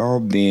my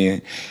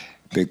well-being,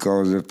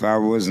 because if I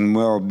wasn't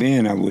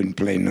well-being, I wouldn't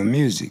play no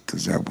music,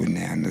 because I wouldn't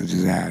have no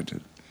desire to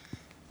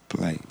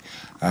play.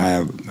 I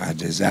have my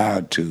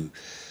desire to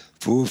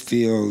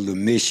fulfill the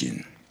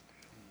mission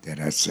that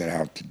I set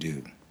out to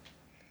do,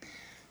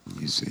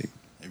 you see.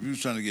 If you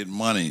was trying to get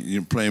money,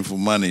 you're playing for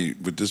money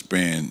with this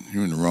band,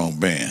 you're in the wrong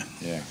band.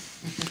 Yeah.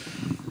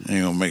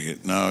 Ain't gonna make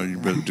it. No, you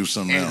better do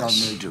something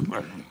else.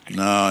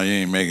 No, you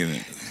ain't making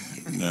it.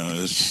 No,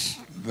 it's...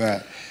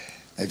 But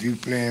if you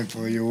playing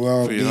for your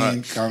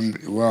well-being, come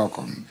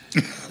welcome.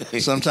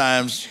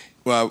 Sometimes,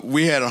 well,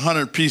 we had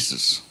 100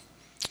 pieces.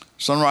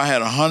 Sun Ra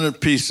had 100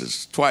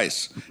 pieces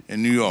twice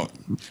in New York.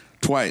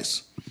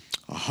 Twice.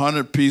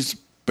 100-piece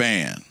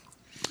band.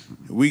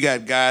 We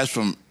got guys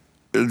from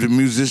the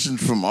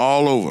musicians from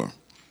all over.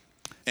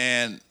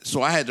 And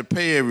so I had to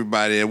pay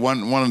everybody at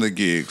one of the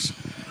gigs.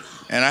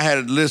 And I had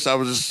a list. I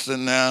was just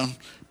sitting down,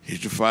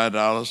 here's your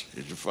 $5,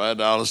 here's your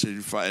 $5, here's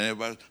your $5. And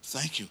everybody,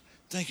 thank you.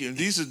 And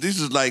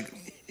these are like,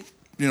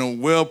 you know,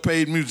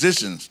 well-paid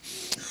musicians.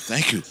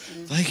 Thank you.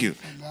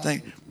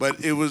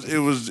 But it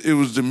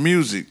was the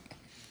music.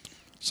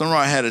 Sun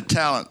Ra had a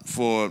talent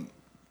for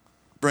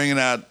bringing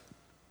out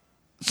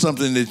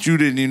something that you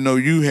didn't even know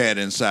you had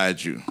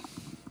inside you.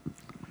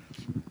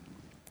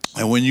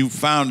 And when you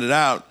found it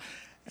out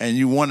and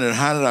you wondered,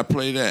 how did I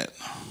play that?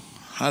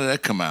 How did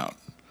that come out?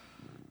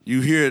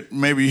 You hear it,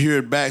 maybe you hear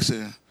it back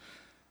saying,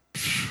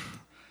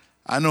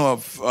 I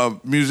know a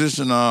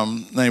musician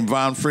named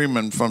Von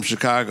Freeman from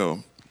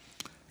Chicago.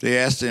 They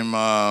asked him,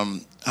 how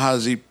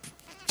does he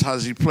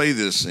play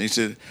this? And he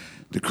said,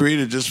 the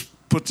creator just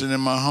puts it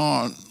in my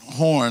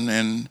horn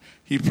and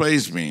he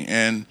plays me.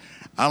 And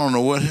I don't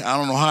know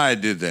how I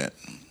did that.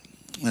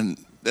 And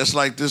that's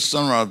like this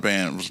Sun Ra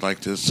band was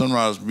like this. Sun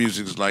Ra's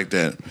music is like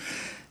that.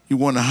 You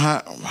wonder,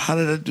 how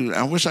did I do it?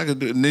 I wish I could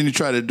do it. And then you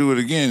try to do it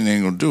again and you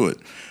ain't going to do it.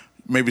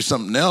 Maybe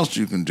something else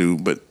you can do,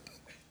 but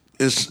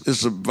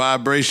it's a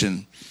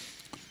vibration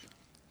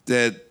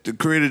that the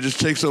creator just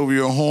takes over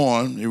your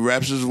horn, he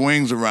wraps his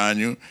wings around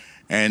you,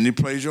 and he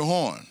plays your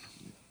horn.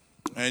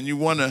 And you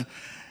wonder,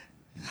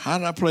 how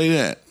did I play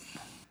that?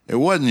 It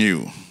wasn't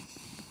you.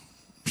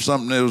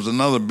 There was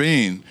another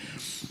being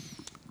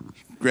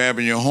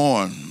grabbing your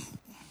horn.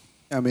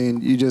 I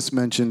mean, you just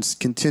mentioned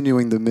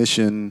continuing the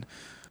mission.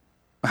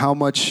 How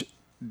much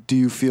do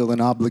you feel an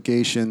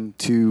obligation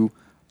to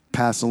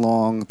pass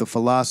along the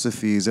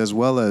philosophies as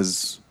well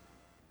as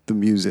the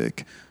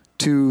music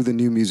to the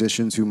new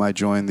musicians who might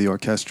join the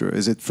orchestra?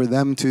 Is it for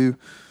them to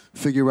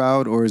figure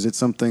out, or is it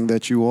something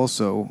that you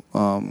also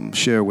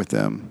share with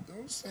them?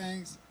 Those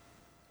things.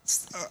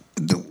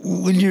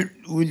 When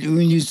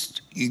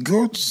you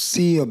go to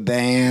see a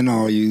band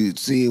or you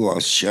see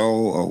a show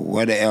or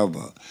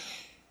whatever,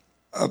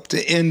 up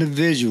to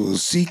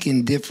individuals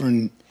seeking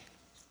different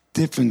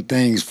different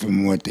things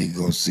from what they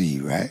go see,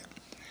 right?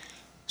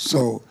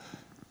 So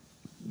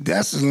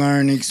that's a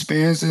learning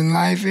experience in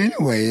life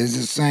anyway. It's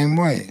the same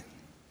way.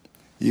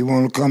 You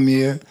want to come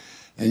here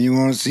and you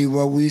want to see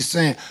what we're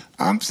saying.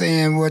 I'm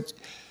saying what,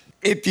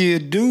 if you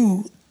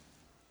do,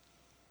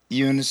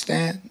 you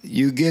understand?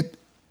 You get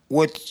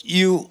what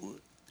you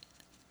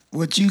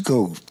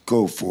go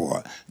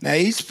for. Now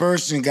each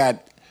person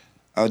got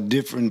a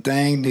different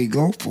thing they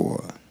go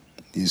for,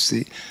 you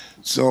see?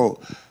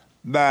 So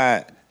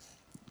by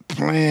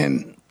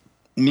playing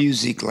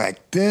music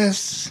like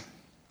this,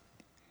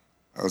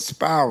 a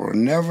spiral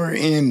never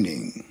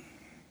ending,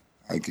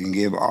 I can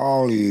give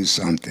all of you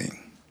something,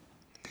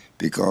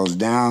 because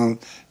down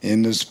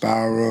in the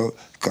spiral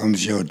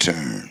comes your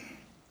turn,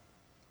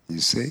 you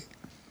see?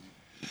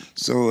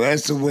 So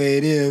that's the way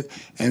it is,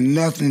 and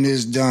nothing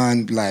is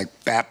done like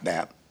bap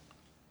bap.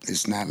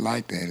 It's not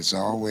like that. It's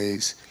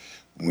always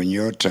when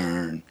your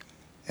turn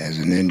as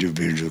an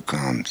individual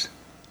comes,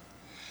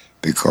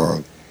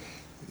 because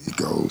it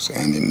goes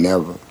and it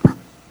never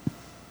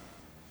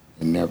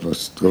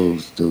goes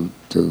to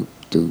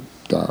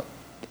stop.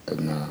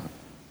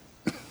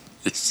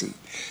 You see.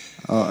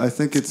 I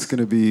think it's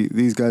going to be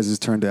these guys'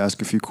 turn to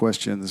ask a few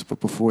questions,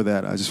 but before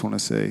that, I just want to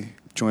say,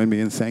 join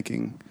me in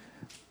thanking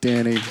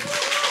Danny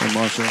and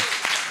Marshall.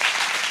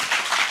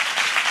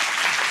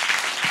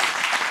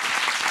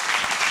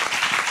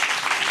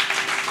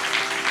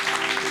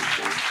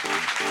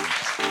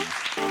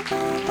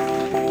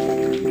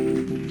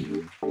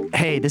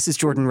 Hey, this is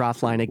Jordan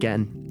Rothlein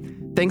again.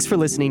 Thanks for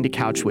listening to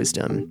Couch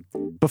Wisdom.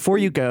 Before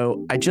you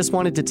go, I just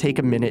wanted to take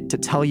a minute to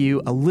tell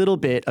you a little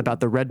bit about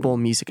the Red Bull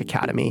Music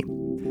Academy.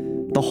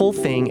 The whole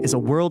thing is a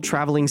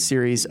world-traveling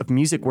series of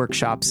music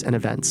workshops and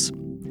events.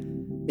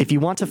 If you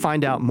want to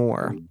find out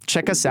more,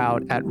 check us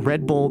out at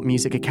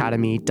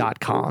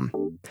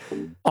redbullmusicacademy.com.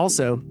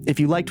 Also, if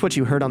you liked what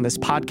you heard on this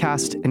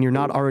podcast and you're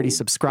not already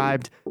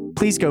subscribed,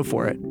 please go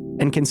for it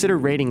and consider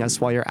rating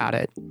us while you're at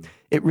it.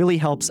 It really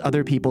helps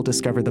other people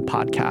discover the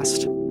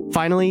podcast.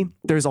 Finally,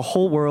 there's a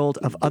whole world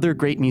of other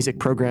great music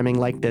programming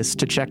like this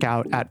to check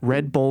out at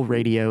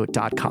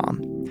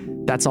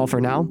redbullradio.com. That's all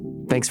for now.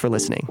 Thanks for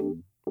listening.